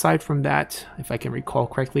then aside from that, if I can recall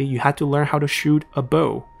correctly, you had to learn how to shoot a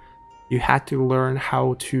bow. You had to learn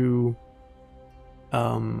how to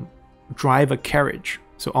drive a carriage,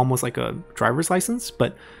 so almost like a driver's license.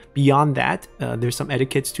 But beyond that, there's some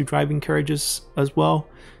etiquettes to driving carriages as well.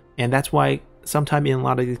 And that's why sometime in a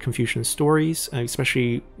lot of the Confucian stories,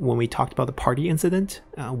 especially when we talked about the party incident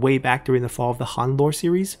way back during the Fall of the Han lore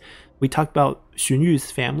series, we talked about Xun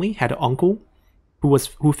Yu's family had an uncle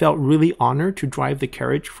who felt really honored to drive the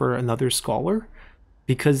carriage for another scholar,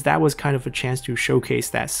 because that was kind of a chance to showcase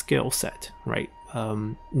that skill set, right?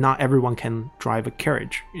 not everyone can drive a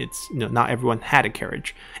carriage. It's not everyone had a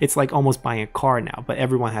carriage. It's like almost buying a car now, but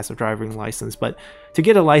everyone has a driving license. But to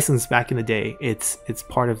get a license back in the day, it's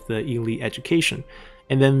part of the elite education.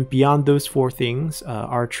 And then beyond those four things,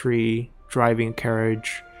 archery, driving a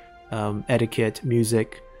carriage, etiquette,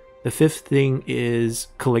 music. The fifth thing is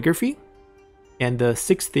calligraphy, and the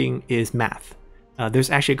sixth thing is math. There's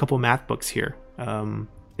actually a couple math books here.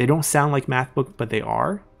 They don't sound like math books, but they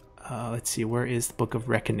are. Let's see, where is the Book of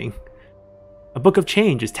Reckoning? A Book of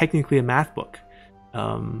Change is technically a math book.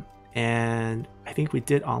 And I think we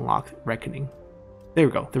did unlock Reckoning. There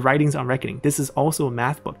we go, the writings on Reckoning. This is also a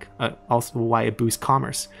math book, also why it boosts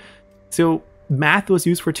commerce. So math was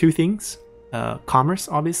used for two things. Commerce,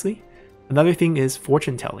 obviously. Another thing is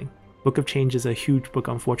fortune telling. Book of Change is a huge book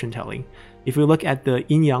on fortune telling. If we look at the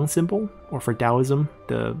yin-yang symbol, or for Taoism,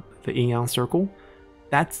 the yin-yang circle,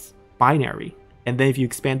 that's binary. And then if you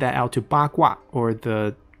expand that out to Ba Gua, or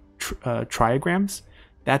the trigrams,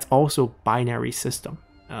 that's also binary system.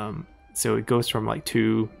 So it goes from like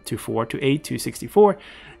 2 to 4 to 8 to 64.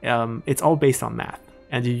 It's all based on math.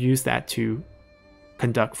 And you use that to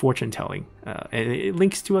conduct fortune telling. And it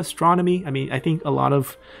links to astronomy. I mean, I think a lot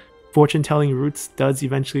of fortune telling routes does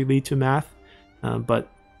eventually lead to math.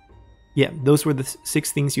 But yeah, those were the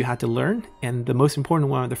 6 things you had to learn. And the most important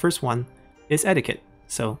one, the first one, is etiquette.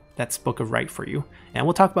 So that's Book of Right for you. And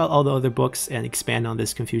we'll talk about all the other books and expand on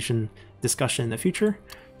this Confucian discussion in the future.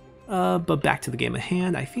 But back to the game at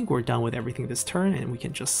hand. I think we're done with everything this turn, and we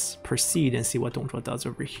can just proceed and see what Dongzhuo does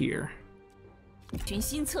over here.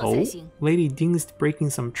 Oh, Lady Ding's breaking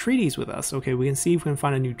some treaties with us. Okay, we can see if we can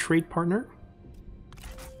find a new trade partner.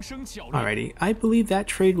 Alrighty, I believe that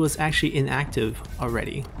trade was actually inactive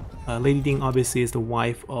already. Lady Ding obviously is the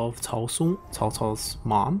wife of Cao Song, Cao Cao's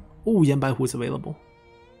mom. Oh, Yan Baihu is available.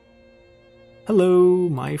 Hello,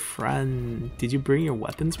 my friend. Did you bring your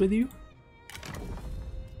weapons with you?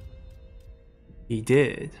 He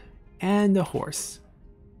did. And a horse.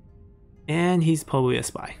 And he's probably a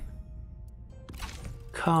spy.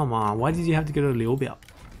 Come on, why did you have to go to Liu Biao?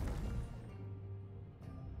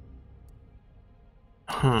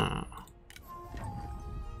 Huh.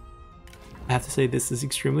 I have to say this is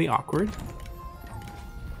extremely awkward.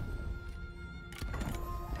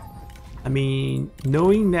 I mean,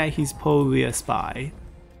 knowing that he's probably a spy,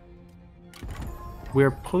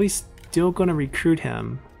 we're probably still gonna recruit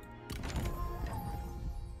him,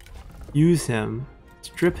 use him,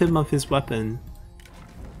 strip him of his weapon,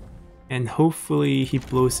 and hopefully he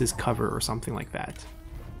blows his cover or something like that,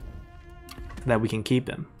 so that we can keep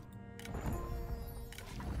him.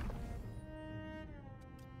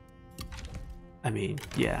 I mean,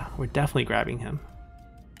 yeah, we're definitely grabbing him.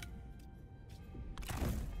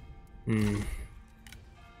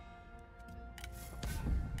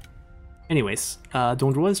 Anyways,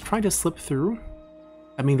 Dongzhuo is trying to slip through.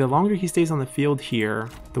 I mean, the longer he stays on the field here,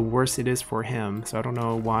 the worse it is for him. So I don't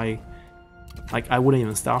know why. Like, I wouldn't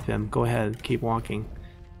even stop him. Go ahead, keep walking.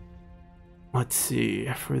 Let's see.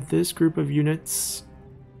 For this group of units,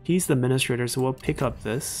 he's the administrator, so we'll pick up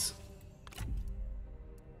this.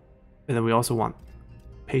 And then we also want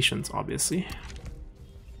patience, obviously.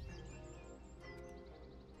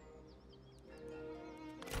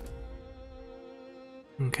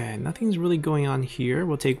 Okay, nothing's really going on here.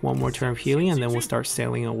 We'll take one more turn of healing and then we'll start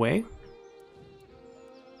sailing away.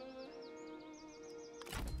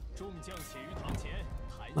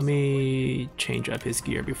 Let me change up his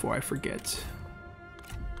gear before I forget.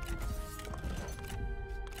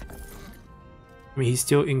 I mean, he's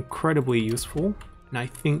still incredibly useful, and I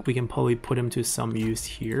think we can probably put him to some use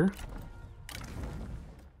here.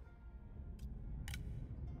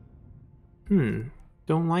 Don't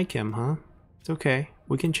like him, huh? It's okay,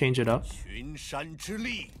 we can change it up.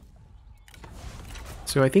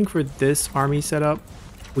 So I think for this army setup,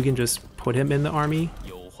 we can just put him in the army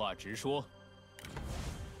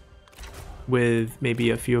with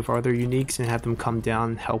maybe a few of our other uniques and have them come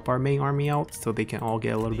down, help our main army out so they can all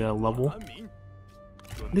get a little bit of level.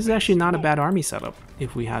 This is actually not a bad army setup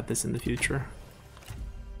if we have this in the future.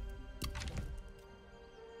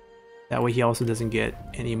 That way he also doesn't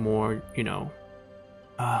get any more, you know.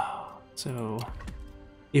 So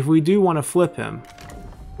if we do want to flip him,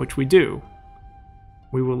 which we do,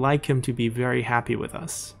 we would like him to be very happy with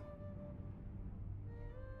us.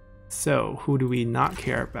 So who do we not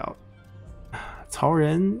care about? Cao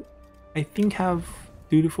Ren, I think, have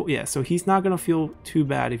dutiful. Yeah, so he's not gonna feel too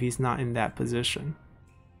bad if he's not in that position.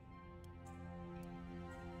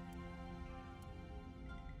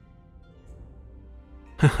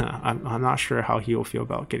 I'm not sure how he'll feel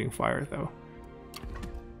about getting fired though.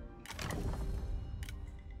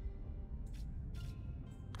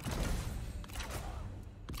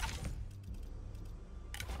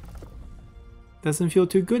 doesn't feel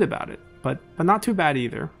too good about it, but not too bad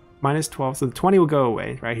either. Minus 12, so the 20 will go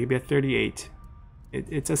away, right? He'll be at 38.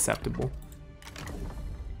 It's acceptable.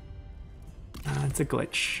 It's a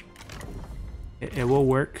glitch. It will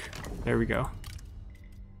work. There we go.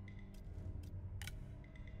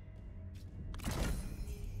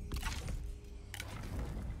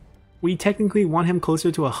 We technically want him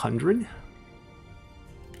closer to 100.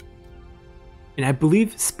 And I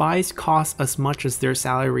believe spies cost as much as their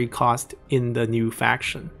salary cost in the new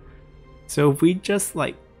faction. So if we just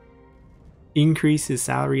like increase his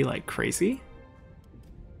salary like crazy,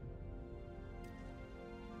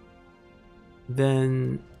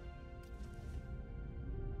 then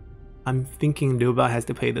I'm thinking Liuba has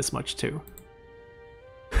to pay this much too.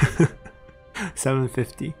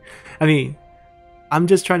 750. I mean, I'm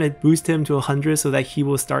just trying to boost him to 100 so that he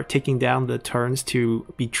will start taking down the turns to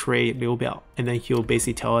betray Liu Biao, and then he'll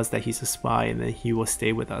basically tell us that he's a spy, and then he will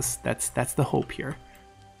stay with us. That's the hope here.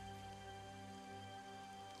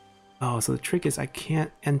 Oh, so the trick is I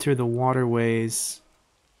can't enter the waterways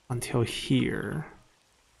until here.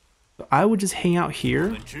 So I would just hang out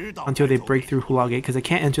here until they break through Hula Gate, because I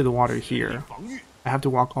can't enter the water here. I have to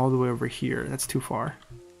walk all the way over here. That's too far.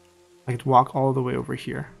 I have to walk all the way over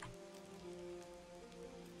here.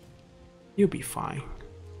 You'll be fine.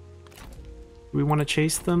 Do we want to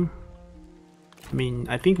chase them? I mean,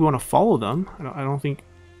 I think we want to follow them. I don't think...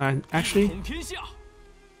 actually...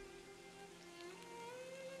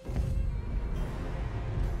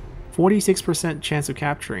 46% chance of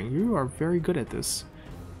capturing. You are very good at this.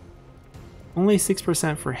 Only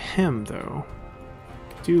 6% for him, though.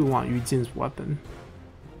 Do want Yu Jin's weapon,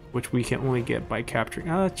 which we can only get by capturing.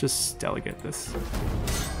 Let's just delegate this.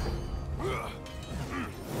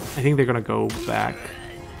 I think they're gonna go back,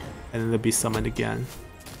 and then they'll be summoned again.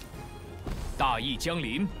 大义将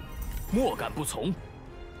临，莫敢不从。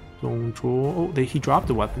 Oh, he dropped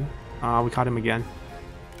the weapon. We caught him again.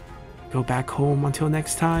 Go back home until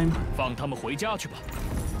next time. 放他们回家去吧。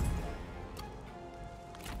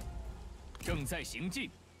正在行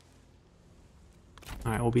进。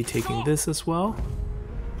 Alright, we'll be taking this as well.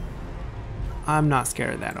 I'm not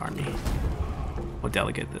scared of that army. We'll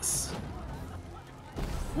delegate this.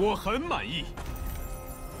 我很满意。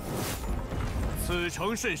此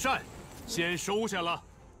城甚善，先收下了。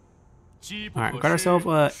 Alright, got ourselves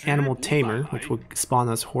an animal tamer, which will spawn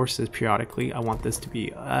us horses periodically. I want this to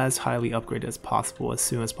be as highly upgraded as possible, as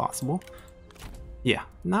soon as possible. Yeah,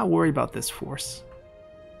 not worried about this force.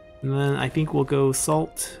 And then I think we'll go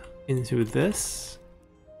salt into this.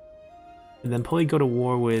 And then probably go to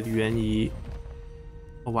war with Yuan Yi.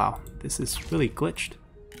 Oh wow, this is really glitched.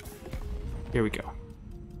 Here we go.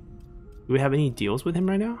 Do we have any deals with him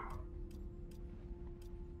right now?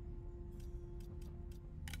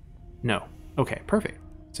 No. Okay, perfect.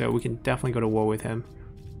 So we can definitely go to war with him.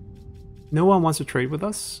 No one wants to trade with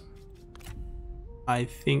us. I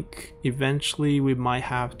think eventually we might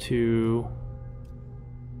have to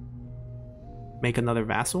make another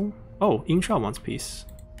vassal. Oh, Yingsha wants peace.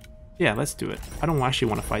 Yeah, let's do it. I don't actually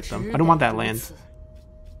want to fight them. I don't want that land.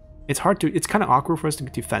 It's hard to, it's kind of awkward for us to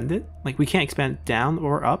defend it. Like, we can't expand down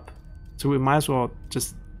or up. So we might as well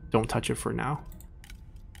just don't touch it for now.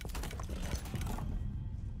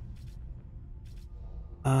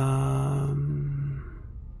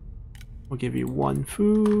 We'll give you 1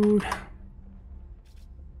 food.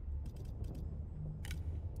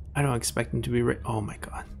 I don't expect him to be oh my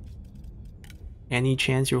god. Any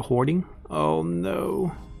chance you're hoarding? Oh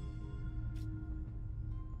no.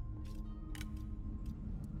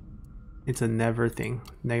 It's a never thing.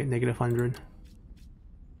 Negative 100.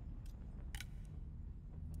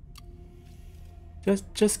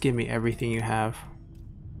 Just give me everything you have.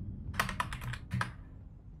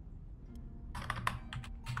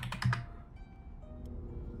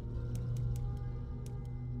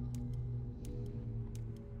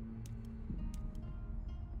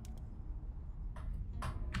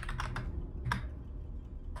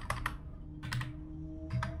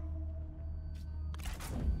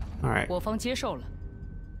 All right. 我方接受了。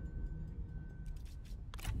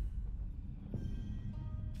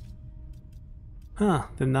 Huh,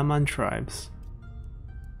 the Naman tribes.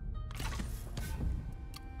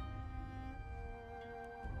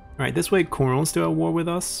 Alright, this way Koron's still at war with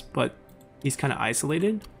us, but he's kind of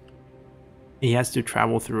isolated. He has to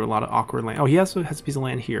travel through a lot of awkward land. Oh, he also has a piece of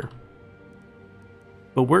land here.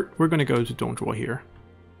 But we're gonna go to Dongzhuo here.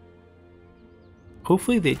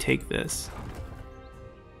 Hopefully they take this.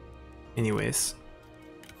 Anyways.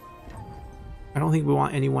 I don't think we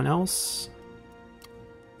want anyone else.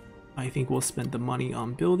 I think we'll spend the money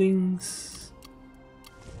on buildings.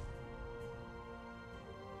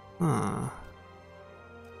 Huh.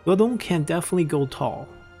 Godong can definitely go tall,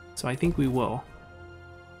 so I think we will.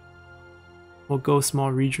 We'll go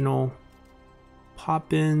small regional.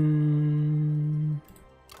 Pop in...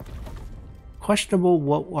 Questionable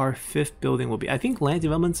what our 5th building will be. I think land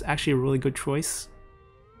development's actually a really good choice.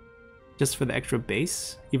 Just for the extra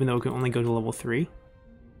base, even though it can only go to level 3. And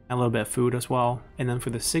a little bit of food as well. And then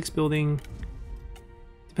for the 6th building,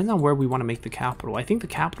 depends on where we want to make the capital. I think the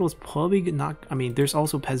capital is probably not... I mean, there's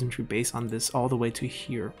also peasantry base on this all the way to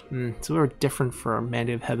here. So we're different for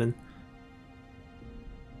Mandate of Heaven.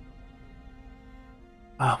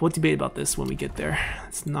 We'll debate about this when we get there.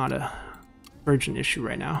 It's not a urgent issue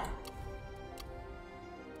right now.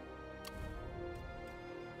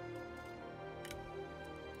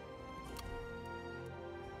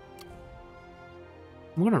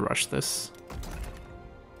 I'm gonna rush this.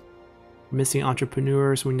 Missing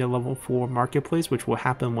entrepreneurs, we need a level 4 marketplace, which will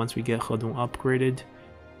happen once we get Hedong upgraded.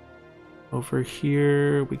 Over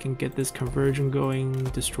here, we can get this conversion going,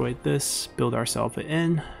 destroy this, build ourselves an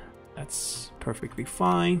inn. That's perfectly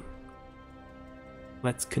fine.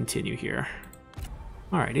 Let's continue here.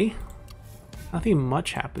 Alrighty. Nothing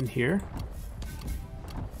much happened here.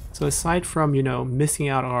 So aside from, you know, missing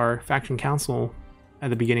out our faction council at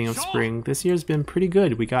the beginning of spring, this year's been pretty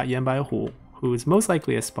good. We got Yan Baihu, who is most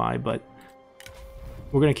likely a spy, but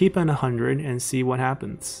we're going to keep him 100 and see what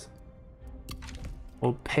happens.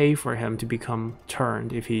 We'll pay for him to become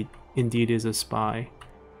turned if he indeed is a spy.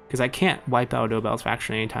 Because I can't wipe out Nobel's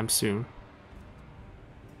faction anytime soon.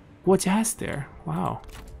 What's Jazz there? Wow.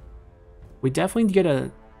 We definitely need to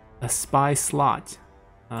get a spy slot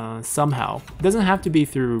somehow. It doesn't have to be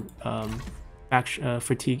through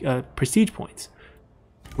prestige points.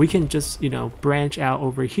 We can just, you know, branch out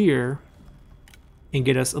over here and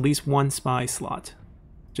get us at least 1 spy slot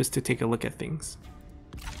just to take a look at things.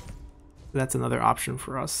 That's another option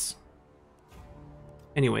for us.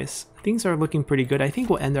 Anyways, things are looking pretty good. I think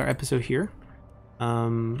we'll end our episode here.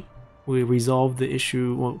 We resolved the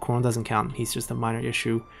issue. Well, Coron doesn't count. He's just a minor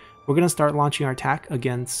issue. We're going to start launching our attack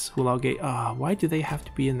against Hulao Gate. Why do they have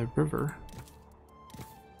to be in the river?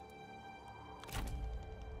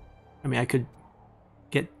 I mean, I could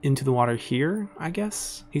get into the water here, I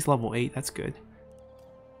guess. He's level 8. That's good.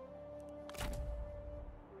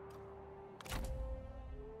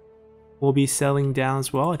 We'll be settling down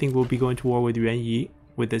as well. I think we'll be going to war with Yuan Yi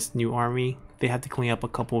with this new army. They have to clean up a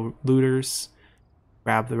couple looters.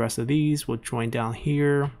 Grab the rest of these. We'll join down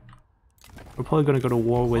here. We're probably going to go to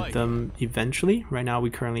war with them eventually. Right now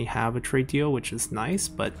we currently have a trade deal, which is nice,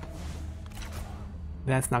 but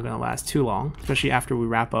that's not going to last too long, especially after we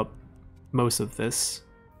wrap up most of this.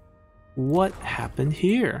 What happened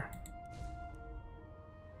here?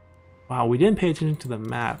 Wow, we didn't pay attention to the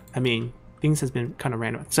map. I mean, things has been kind of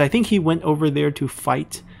random. So I think he went over there to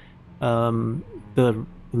fight the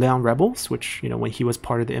Leon rebels, which, you know, when he was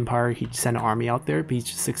part of the Empire, he sent an army out there, but he's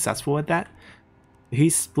successful at that.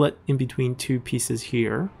 He's split in between 2 pieces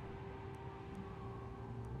here.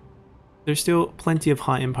 There's still plenty of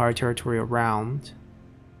Han Empire territory around.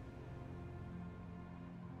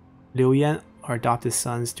 Liu Yan, our adopted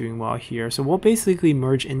son's doing well here, so we'll basically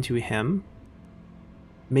merge into him.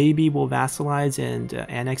 Maybe we'll vassalize and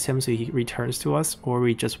annex him so he returns to us, or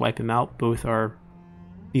we just wipe him out. Both are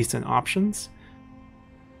decent options.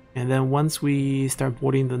 And then once we start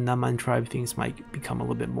boarding the Naman tribe, things might become a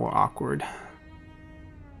little bit more awkward.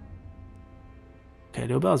 Okay,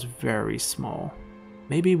 Nobel is very small.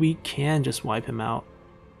 Maybe we can just wipe him out.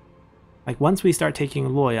 Like, once we start taking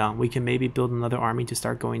Luoyang, we can maybe build another army to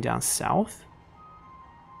start going down south.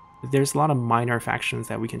 But there's a lot of minor factions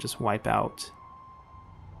that we can just wipe out.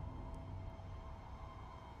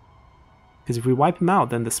 Because if we wipe him out,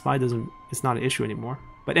 then the spy it's not an issue anymore.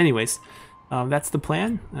 But anyways, that's the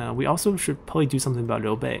plan. We also should probably do something about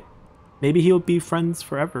Liu Bei. Maybe he'll be friends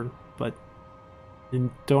forever, but I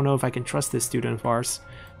don't know if I can trust this student of ours.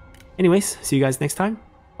 Anyways, see you guys next time.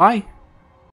 Bye!